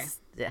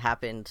 because it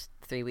happened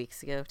 3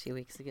 weeks ago, 2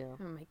 weeks ago.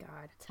 Oh my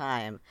god.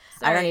 Time.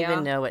 Sorry, I don't y'all.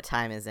 even know what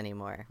time is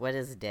anymore. What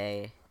is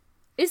day?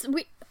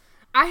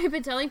 I have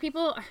been telling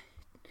people,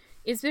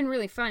 it's been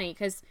really funny,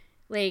 because,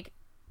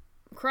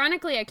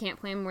 chronically I can't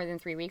plan more than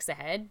 3 weeks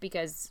ahead,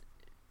 because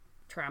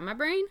trauma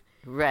brain.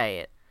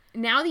 Right.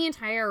 Now the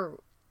entire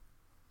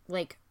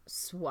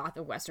swath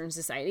of Western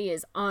society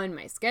is on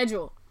my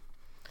schedule.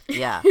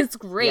 Yeah. It's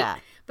great. Yeah.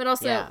 But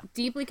also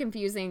deeply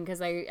confusing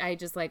because I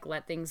just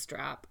let things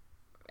drop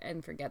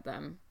and forget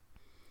them.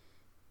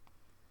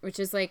 Which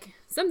is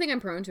something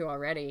I'm prone to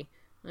already.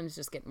 And it's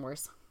just getting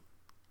worse.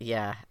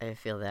 Yeah, I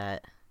feel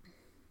that.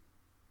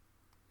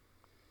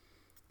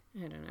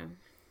 I don't know.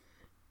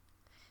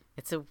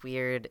 It's a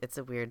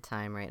weird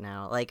time right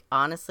now.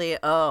 Honestly,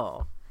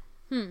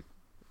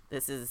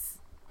 this is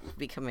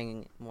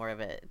becoming more of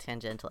a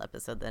tangential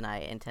episode than I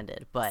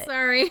intended, but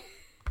sorry.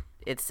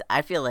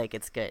 I feel like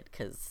it's good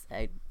because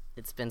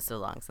it's been so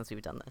long since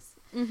we've done this.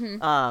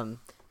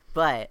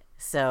 But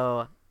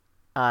so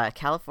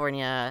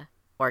California,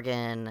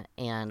 Oregon,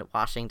 and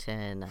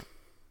Washington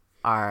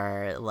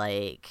are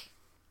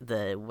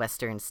the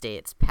Western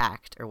states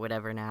packed or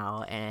whatever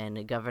now,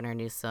 and Governor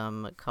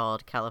Newsom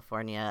called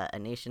California a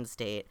nation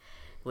state,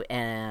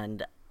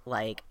 and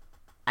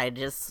I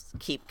just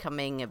keep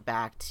coming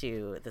back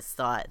to this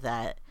thought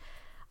that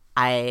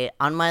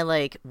on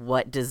my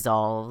what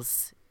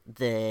dissolves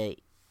the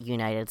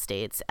United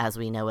States as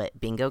we know it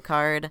bingo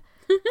card,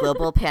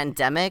 global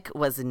pandemic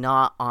was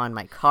not on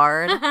my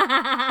card, and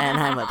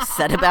I'm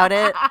upset about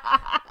it.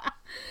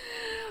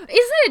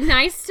 Isn't it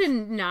nice to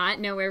not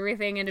know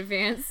everything in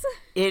advance?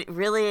 It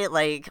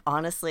really,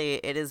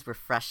 honestly, it is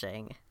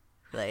refreshing.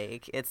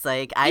 It's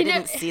I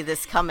didn't see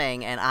this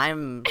coming, and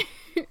I'm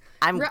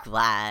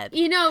glad.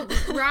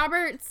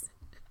 Robert's,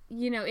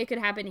 it could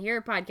happen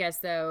here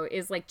podcast, though,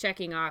 is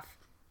checking off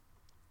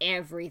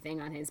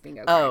everything on his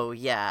bingo card. Oh,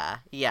 yeah.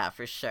 Yeah,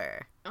 for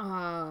sure.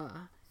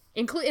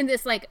 Including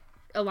this,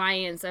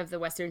 alliance of the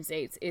Western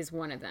states is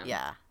one of them.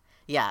 Yeah.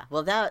 Yeah,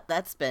 well,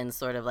 that's been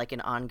sort of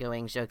an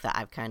ongoing joke that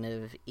I've kind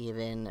of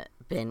even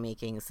been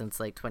making since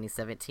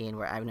 2017,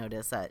 where I've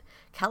noticed that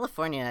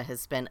California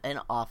has spent an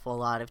awful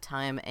lot of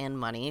time and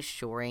money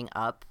shoring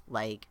up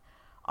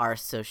our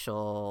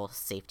social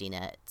safety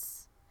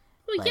nets.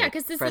 Well, yeah,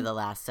 because this for is the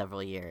last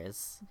several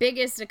years.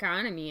 Biggest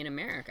economy in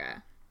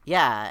America.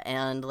 Yeah,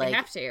 and like they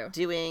have to.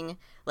 doing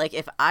like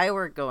if I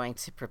were going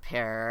to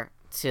prepare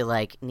to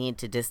like need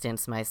to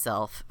distance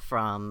myself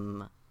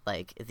from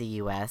like the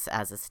US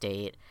as a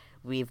state,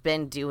 we've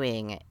been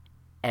doing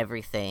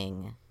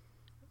everything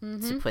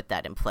to put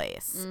that in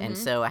place. And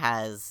so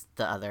has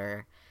the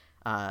other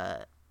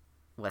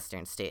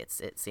Western states,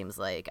 it seems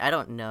like. I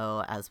don't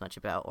know as much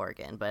about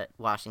Oregon, but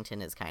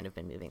Washington has kind of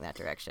been moving that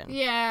direction.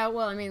 Yeah,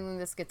 well, I mean,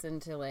 this gets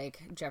into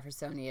like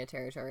Jeffersonia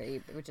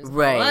territory, which is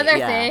right, a whole other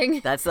thing.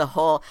 That's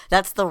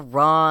the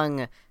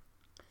wrong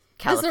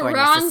California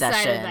wrong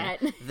secession.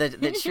 Side of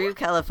that. the true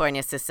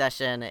California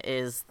secession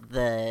is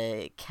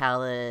the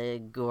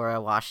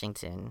Caligura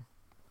Washington,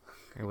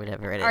 or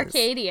whatever it is.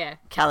 Arcadia.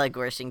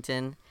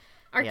 Caligorshington.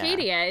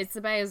 Arcadia. It's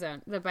the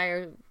biozone, the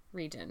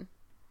bioregion.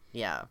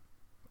 Yeah.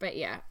 But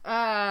yeah,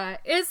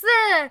 it's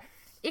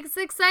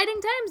exciting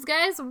times,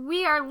 guys.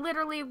 We are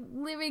literally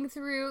living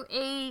through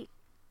a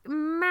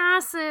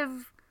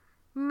massive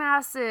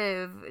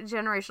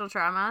generational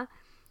trauma.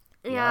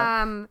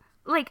 Yep.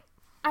 Like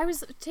I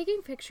was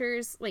taking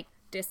pictures, like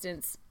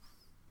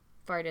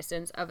far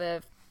distance of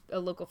a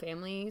local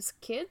family's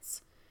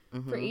kids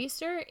for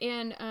Easter,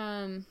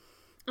 and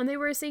they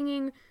were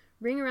singing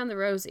 "Ring Around the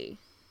Rosie."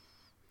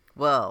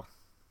 Whoa.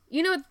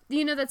 You know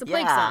that's a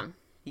Plague song.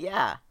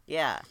 Yeah.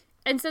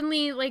 And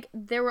suddenly, like,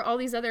 there were all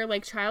these other,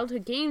 like,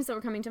 childhood games that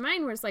were coming to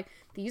mind where it's like,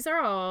 these are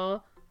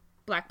all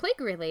Black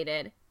Plague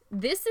related.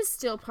 This is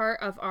still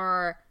part of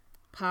our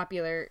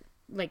popular,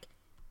 like,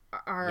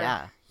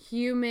 our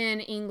human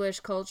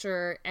English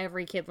culture.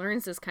 Every kid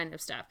learns this kind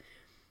of stuff.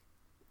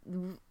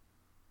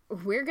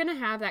 We're going to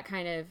have that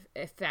kind of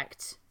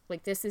effect.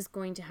 Like, this is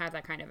going to have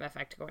that kind of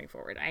effect going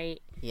forward. I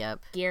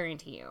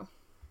guarantee you.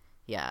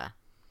 Yeah.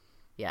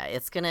 Yeah,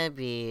 it's going to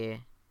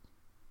be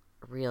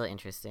real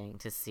interesting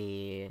to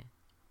see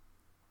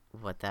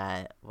what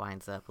that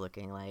winds up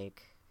looking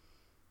like.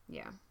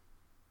 Yeah.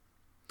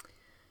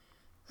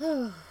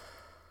 Can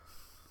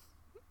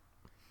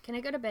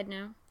I go to bed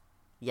now?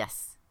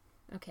 Yes.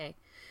 Okay.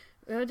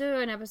 We'll do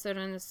an episode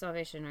on the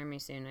Salvation Army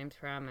soon, I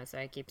promise.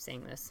 I keep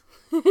saying this.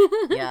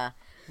 Yeah.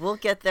 We'll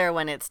get there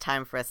when it's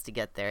time for us to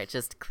get there. It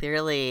just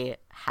clearly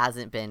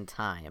hasn't been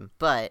time.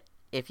 But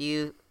if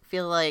you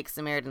feel like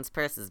Samaritan's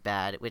Purse is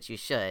bad, which you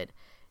should,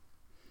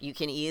 you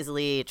can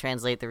easily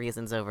translate the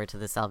reasons over to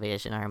the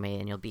Salvation Army,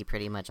 and you'll be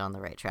pretty much on the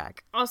right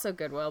track. Also,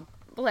 Goodwill,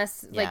 like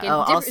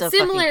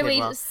similarly,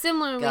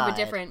 but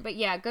different. But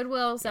yeah,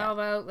 Goodwill,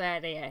 Salvo,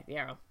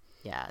 yeah.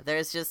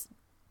 There's just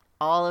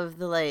all of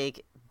the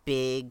like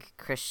big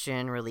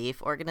Christian relief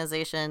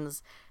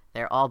organizations.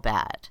 They're all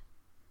bad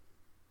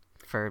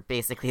for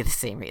basically the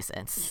same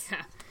reasons.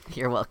 Yeah.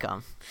 You're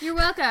welcome. You're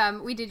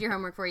welcome. We did your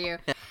homework for you.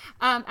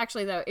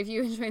 Actually, though, if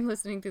you enjoyed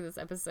listening to this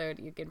episode,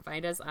 you can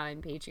find us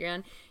on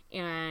Patreon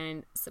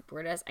and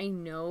support us. I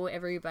know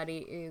everybody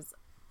is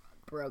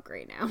broke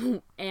right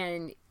now,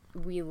 and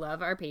we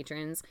love our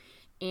patrons,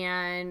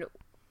 and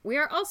we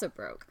are also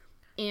broke.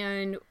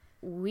 And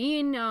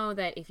we know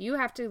that if you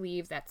have to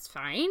leave, that's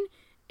fine.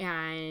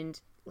 And,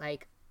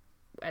 like,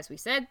 as we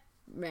said,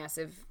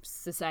 massive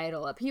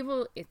societal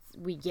upheaval,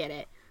 we get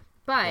it.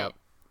 But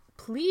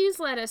please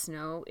let us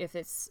know if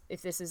this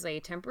is a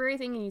temporary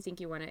thing and you think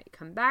you want to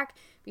come back,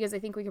 because I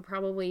think we could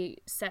probably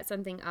set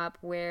something up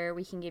where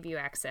we can give you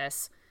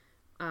access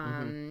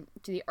to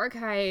the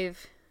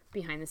archive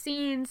behind the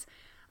scenes.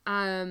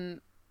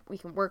 We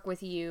can work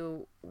with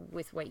you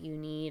with what you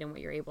need and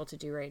what you're able to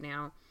do right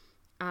now.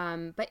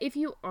 But if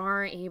you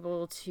are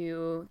able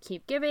to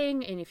keep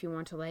giving, and if you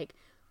want to like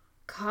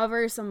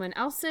cover someone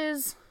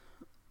else's,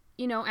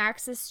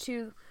 access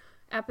to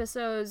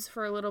episodes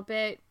for a little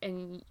bit,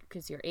 and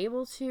because you're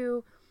able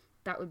to,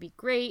 that would be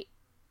great.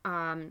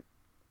 I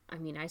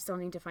mean, I still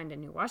need to find a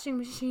new washing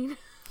machine.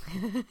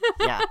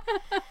 yeah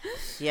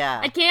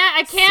I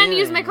can't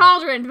use my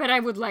cauldron, but I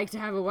would like to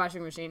have a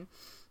washing machine.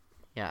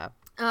 Yeah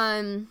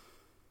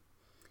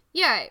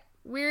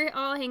We're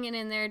all hanging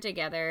in there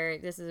together.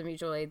 This is a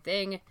mutual aid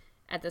thing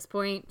at this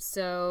point,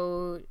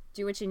 so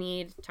do what you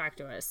need. Talk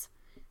to us.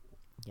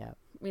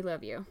 We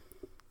love you.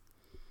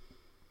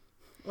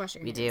 Wash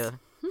your hands. We do.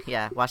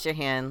 Yeah, wash your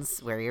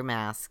hands, wear your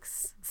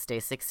masks, stay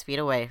 6 feet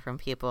away from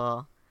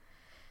people,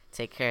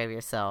 take care of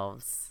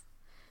yourselves.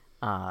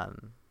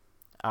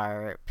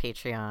 Our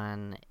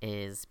Patreon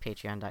is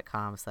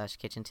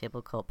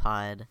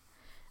patreon.com/kitchentablecultpod.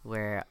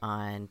 We're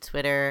on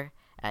Twitter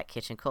at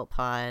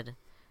kitchencultpod,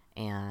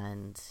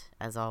 and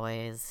as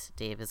always,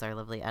 Dave is our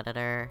lovely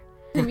editor.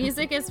 The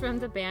music is from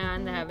the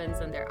band The Heavens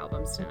and their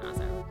album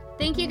Stenazo.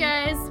 Thank you,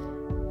 guys.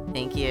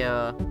 Thank you.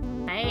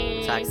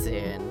 Bye. Talk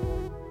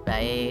soon.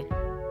 Bye.